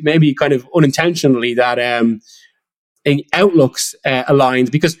 Maybe kind of unintentionally that outlooks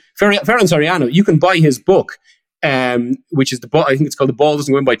aligned, because Ferran Soriano, you can buy his book, which is I think it's called The Ball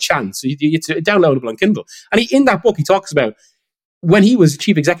Doesn't Go In by Chance. It's downloadable on Kindle. And in that book, he talks about when he was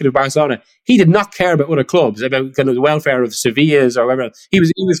chief executive of Barcelona, he did not care about other clubs, about kind of the welfare of Sevilla's or whatever. He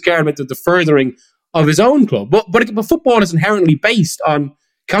was caring about the furthering of his own club. But football is inherently based on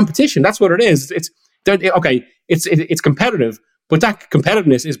competition. That's what it is. It's competitive, but that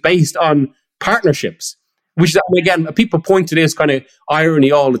competitiveness is based on partnerships. Which is, again, people point to this kind of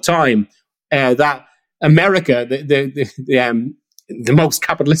irony all the time that America, the most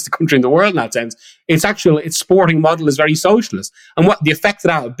capitalistic country in the world in that sense, its sporting model is very socialist. And what the effect of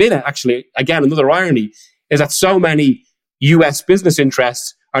that have been, actually, again, another irony, is that so many US business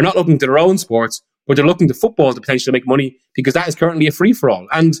interests are not looking to their own sports, but they're looking to football to potentially make money, because that is currently a free-for-all.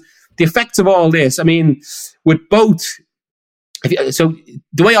 And the effects of all this, I mean, with both... So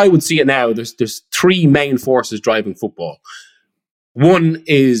the way I would see it now, there's three main forces driving football. One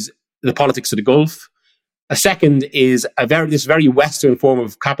is the politics of the Gulf. A second is this very Western form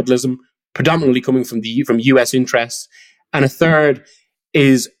of capitalism, predominantly coming from US interests. And a third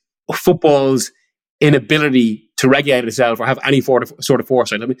is football's inability to regulate itself or have any sort of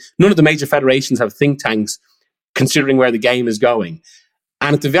foresight. I mean, none of the major federations have think tanks considering where the game is going.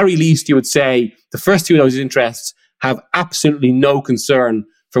 And at the very least, you would say the first two of those interests have absolutely no concern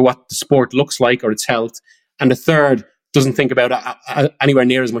for what the sport looks like or its health, and the third doesn't think about it anywhere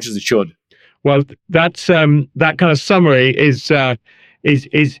near as much as it should. Well, that's that kind of summary is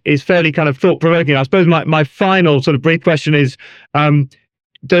fairly kind of thought provoking. I suppose my final sort of brief question is,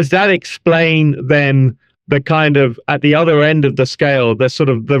 does that explain then the kind of at the other end of the scale, the sort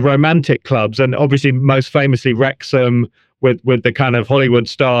of the romantic clubs, and obviously most famously Wrexham, with the kind of Hollywood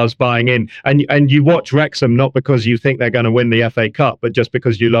stars buying in, and you watch Wrexham not because you think they're going to win the FA Cup, but just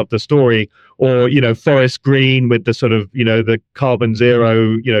because you love the story, or Forest Green with the sort of the carbon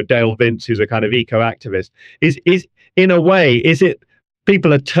zero, Dale Vince, who's a kind of eco activist. Is in a way, is it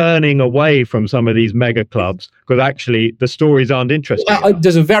people are turning away from some of these mega clubs because actually the stories aren't interesting?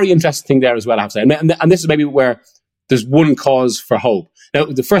 There's a very interesting thing there as well, I have to say, and this is maybe where there's one cause for hope. Now,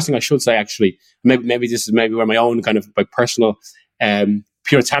 the first thing I should say, actually, maybe this is where my own kind of personal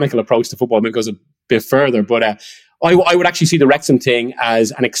puritanical approach to football maybe goes a bit further. But I would actually see the Wrexham thing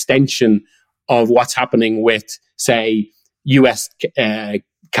as an extension of what's happening with, say, US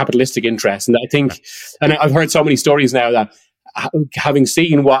capitalistic interests. And I think, and I've heard so many stories now that, having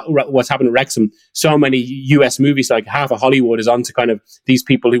seen what's happened at Wrexham, so many US movies, like half of Hollywood is onto kind of these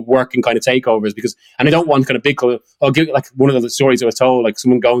people who work in kind of takeovers, and I don't want kind of big club. I'll give like one of the stories I was told, like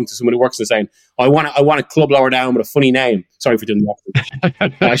someone going to someone who works and saying, I want a club lower down with a funny name. Sorry for doing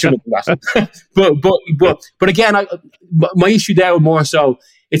that. I shouldn't have done that. but again, my issue there more so,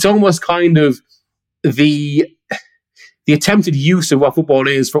 it's almost kind of the attempted use of what football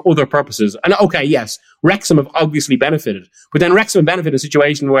is for other purposes. And okay, yes, Wrexham have obviously benefited, but then Wrexham benefited in a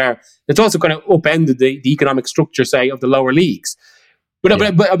situation where it's also kind of upended the economic structure, say, of the lower leagues.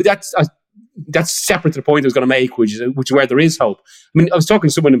 But that's separate to the point I was going to make, which is where there is hope. I mean, I was talking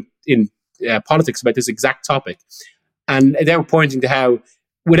to someone in politics about this exact topic, and they were pointing to how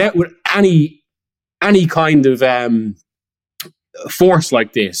without any kind of force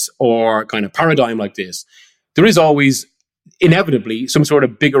like this or kind of paradigm like this, there is always inevitably some sort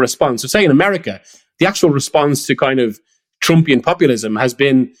of bigger response. So say in America, the actual response to kind of Trumpian populism has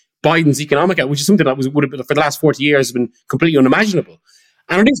been Biden's economic out, which is something that would have been for the last 40 years has been completely unimaginable.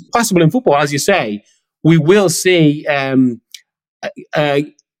 And it is possible in football, as you say, we will see a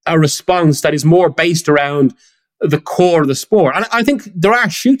response that is more based around the core of the sport. And I think there are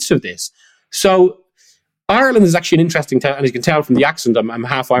shoots of this. So Ireland is actually an interesting, and you can tell from the accent, I'm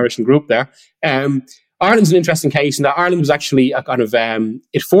half Irish and grew up there. Ireland's an interesting case in that Ireland was actually a kind of,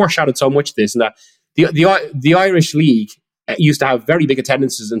 it foreshadowed so much of this, and that the Irish League used to have very big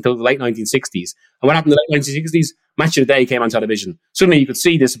attendances until the late 1960s. And what happened in the late 1960s? Match of the Day came on television. Suddenly you could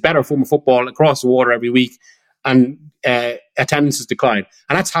see this better form of football across the water every week, and attendances declined.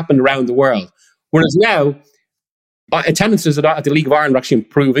 And that's happened around the world. Whereas now, attendances at the League of Ireland are actually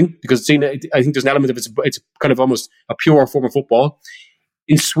improving, because I think there's an element of it's kind of almost a pure form of football.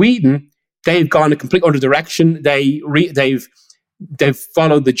 In Sweden, they've gone a complete other direction. They've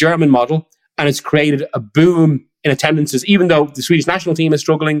followed the German model, and it's created a boom in attendances. Even though the Swedish national team is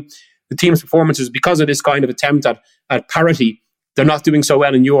struggling, the team's performances, because of this kind of attempt at parity, they're not doing so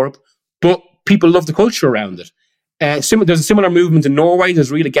well in Europe. But people love the culture around it. There's a similar movement in Norway.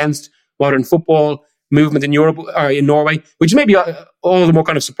 There's Real Against Modern Football movement in Europe, or in Norway, which may be all the more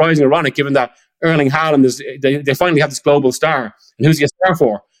kind of surprising and ironic, given that Erling Haaland they finally have this global star. And who's he a star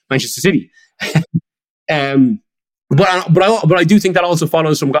for? Manchester City. But I do think that also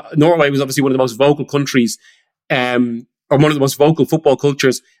follows from Norway was obviously one of the most vocal countries, or one of the most vocal football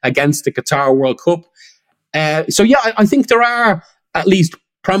cultures against the Qatar World Cup. So yeah, I think there are at least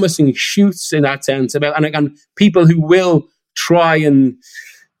promising shoots in that sense about, and people who will try and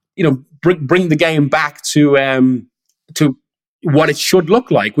bring the game back to what it should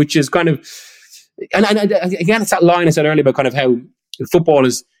look like, which is kind of, and again, it's that line I said earlier about kind of how football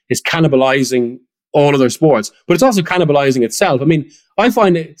is cannibalizing all other sports, but it's also cannibalizing itself. I mean, I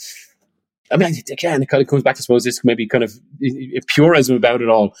find it. I mean, again, it kind of comes back to, I suppose, this maybe kind of purism about it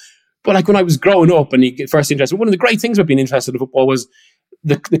all. But like when I was growing up and you get first interested, one of the great things about being interested in football was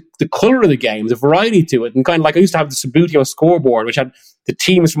the colour of the game, the variety to it. And kind of like I used to have the Subutio scoreboard, which had the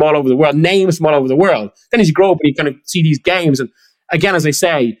teams from all over the world, names from all over the world. Then as you grow up and you kind of see these games, and again, as I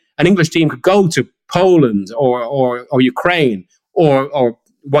say, an English team could go to Poland or Ukraine or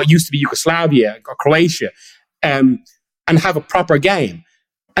what used to be Yugoslavia or Croatia, and have a proper game.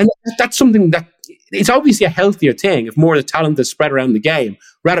 And that's something that it's obviously a healthier thing if more of the talent is spread around the game,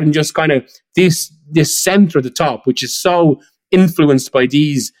 rather than just kind of this center at the top, which is so influenced by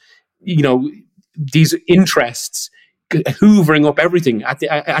these interests hoovering up everything at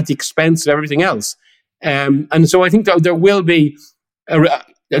the expense of everything else. And so I think that there will be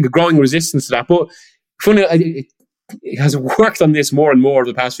a growing resistance to that. But funny, it has worked on this more and more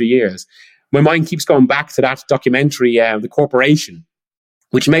over the past few years. My mind keeps going back to that documentary, The Corporation,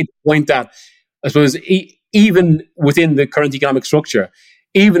 which made the point that, I suppose, even within the current economic structure,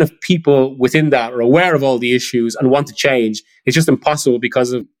 even if people within that are aware of all the issues and want to change, it's just impossible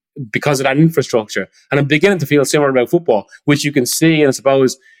because of that infrastructure. And I'm beginning to feel similar about football, which you can see, and I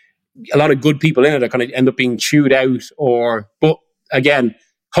suppose a lot of good people in it are kind of end up being chewed out. But again,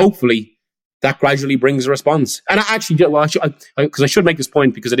 hopefully that gradually brings a response. And I actually, because I should make this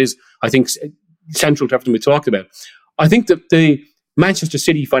point because it is, I think, central to everything we talked about. I think that the Manchester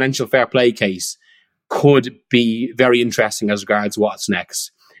City financial fair play case could be very interesting as regards what's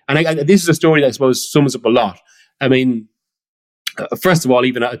next. And this is a story that I suppose sums up a lot. I mean, first of all,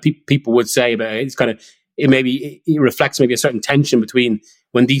 even people would say about it, it's kind of, it reflects maybe a certain tension between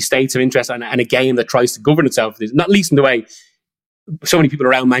when these states have interest and a game that tries to govern itself, not least in the way so many people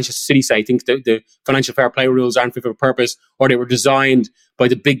around Manchester City say think the financial fair play rules aren't fit for purpose, or they were designed by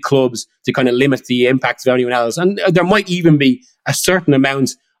the big clubs to kind of limit the impact of anyone else. And there might even be a certain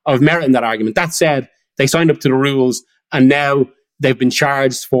amount of merit in that argument. That said, they signed up to the rules and now they've been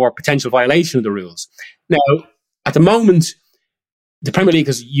charged for potential violation of the rules. Now, at the moment, the Premier League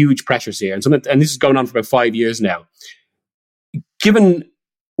has huge pressures here, and this is going on for about 5 years now. Given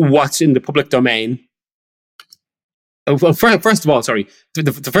what's in the public domain, well, first of all,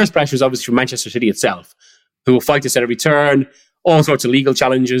 the first pressure is obviously from Manchester City itself, who will fight this at every turn, all sorts of legal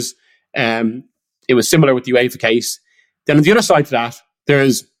challenges. It was similar with the UEFA case. Then on the other side to that,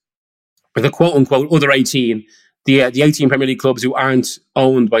 there's the quote-unquote other 18, the 18 Premier League clubs who aren't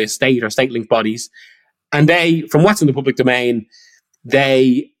owned by a state or state-linked bodies. And they, from what's in the public domain,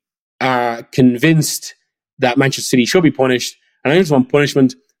 they are convinced that Manchester City should be punished, and they just want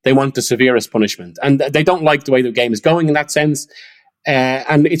punishment. They want the severest punishment, and they don't like the way the game is going in that sense.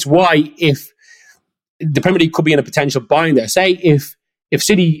 And it's why, if the Premier League could be in a potential bind there, say if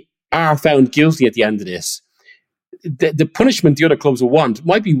City are found guilty at the end of this, the punishment the other clubs will want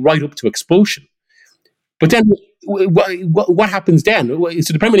might be right up to expulsion. But then what happens then?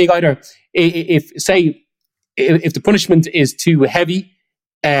 So the Premier League either, if the punishment is too heavy,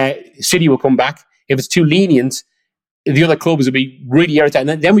 City will come back. If it's too lenient, the other clubs will be really irritated.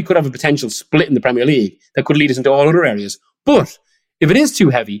 And then we could have a potential split in the Premier League that could lead us into all other areas. But if it is too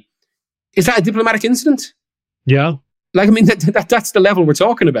heavy, is that a diplomatic incident? Yeah. Like, I mean, that's the level we're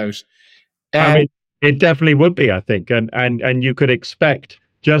talking about. I mean, it definitely would be, I think. And you could expect,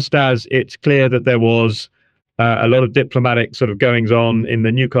 just as it's clear that there was a lot of diplomatic sort of goings on in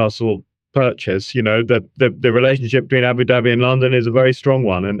the Newcastle purchase, you know, the relationship between Abu Dhabi and London is a very strong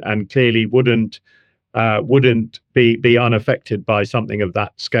one, and clearly wouldn't be unaffected by something of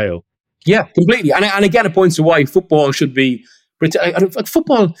that scale. Yeah, completely. And again, it points to why football should be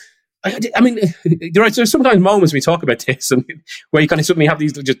football. I mean, there's sometimes moments we talk about this and where you kind of suddenly have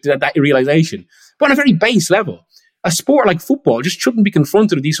that realization. But on a very base level, a sport like football just shouldn't be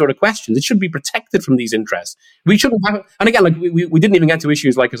confronted with these sort of questions. It should be protected from these interests. We shouldn't have, and again, like we didn't even get to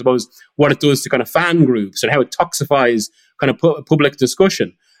issues like, I suppose, what it does to kind of fan groups and how it toxifies kind of public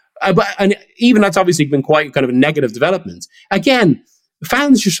discussion. And even that's obviously been quite kind of a negative development. Again,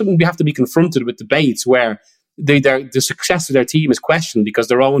 fans just shouldn't have to be confronted with debates where the success of their team is questioned because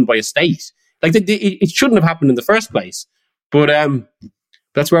they're owned by a state. Like, it shouldn't have happened in the first place. But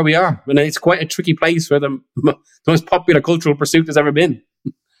that's where we are. And it's quite a tricky place where the most popular cultural pursuit has ever been.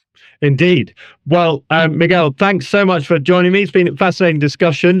 Indeed. Well, Miguel, thanks so much for joining me. It's been a fascinating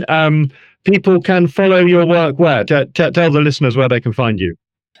discussion. People can follow your work where? Tell the listeners where they can find you.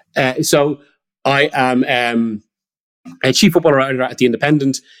 So I am a chief football writer at The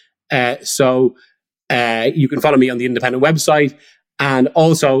Independent. So you can follow me on the Independent website. And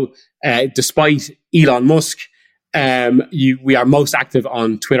also, despite Elon Musk, we are most active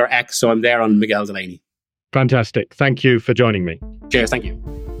on Twitter X. So I'm there on Miguel Delaney. Fantastic. Thank you for joining me. Cheers. Thank you.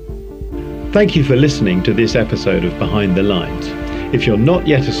 Thank you for listening to this episode of Behind the Lines. If you're not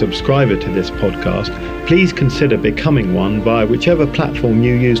yet a subscriber to this podcast, please consider becoming one via whichever platform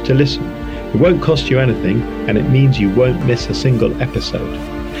you use to listen. It won't cost you anything, and it means you won't miss a single episode.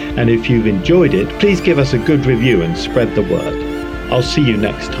 And if you've enjoyed it, please give us a good review and spread the word. I'll see you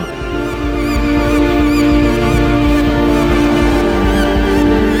next time.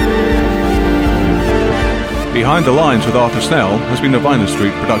 Behind the Lines with Arthur Snell has been a Viner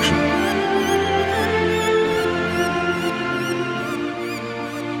Street production.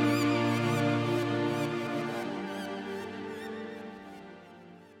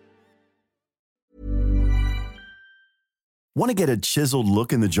 Want to get a chiseled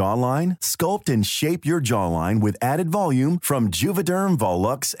look in the jawline? Sculpt and shape your jawline with added volume from Juvederm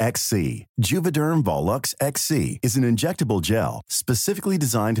Volux XC. Juvederm Volux XC is an injectable gel specifically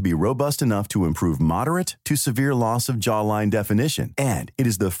designed to be robust enough to improve moderate to severe loss of jawline definition. And it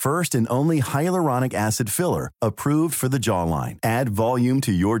is the first and only hyaluronic acid filler approved for the jawline. Add volume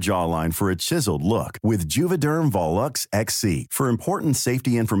to your jawline for a chiseled look with Juvederm Volux XC. For important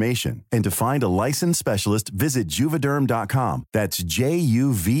safety information and to find a licensed specialist, visit juvederm.com. That's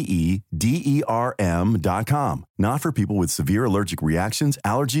JUVEDERM.com. Not for people with severe allergic reactions,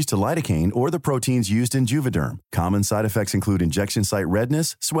 allergies to lidocaine, or the proteins used in Juvederm. Common side effects include injection site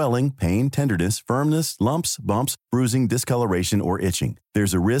redness, swelling, pain, tenderness, firmness, lumps, bumps, bruising, discoloration, or itching.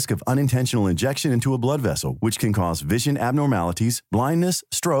 There's a risk of unintentional injection into a blood vessel, which can cause vision abnormalities, blindness,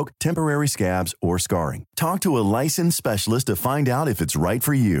 stroke, temporary scabs, or scarring. Talk to a licensed specialist to find out if it's right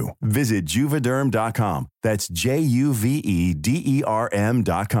for you. Visit Juvederm.com. That's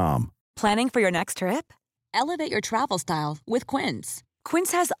JUVEDERM.com. Planning for your next trip? Elevate your travel style with Quince.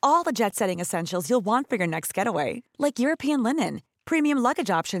 Quince has all the jet-setting essentials you'll want for your next getaway, like European linen, premium luggage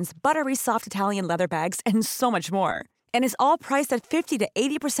options, buttery soft Italian leather bags, and so much more. And is all priced at 50 to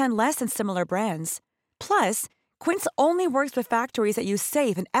 80% less than similar brands. Plus, Quince only works with factories that use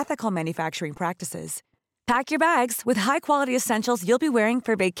safe and ethical manufacturing practices. Pack your bags with high-quality essentials you'll be wearing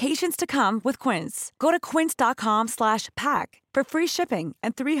for vacations to come with Quince. Go to quince.com/pack for free shipping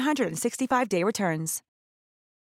and 365-day returns.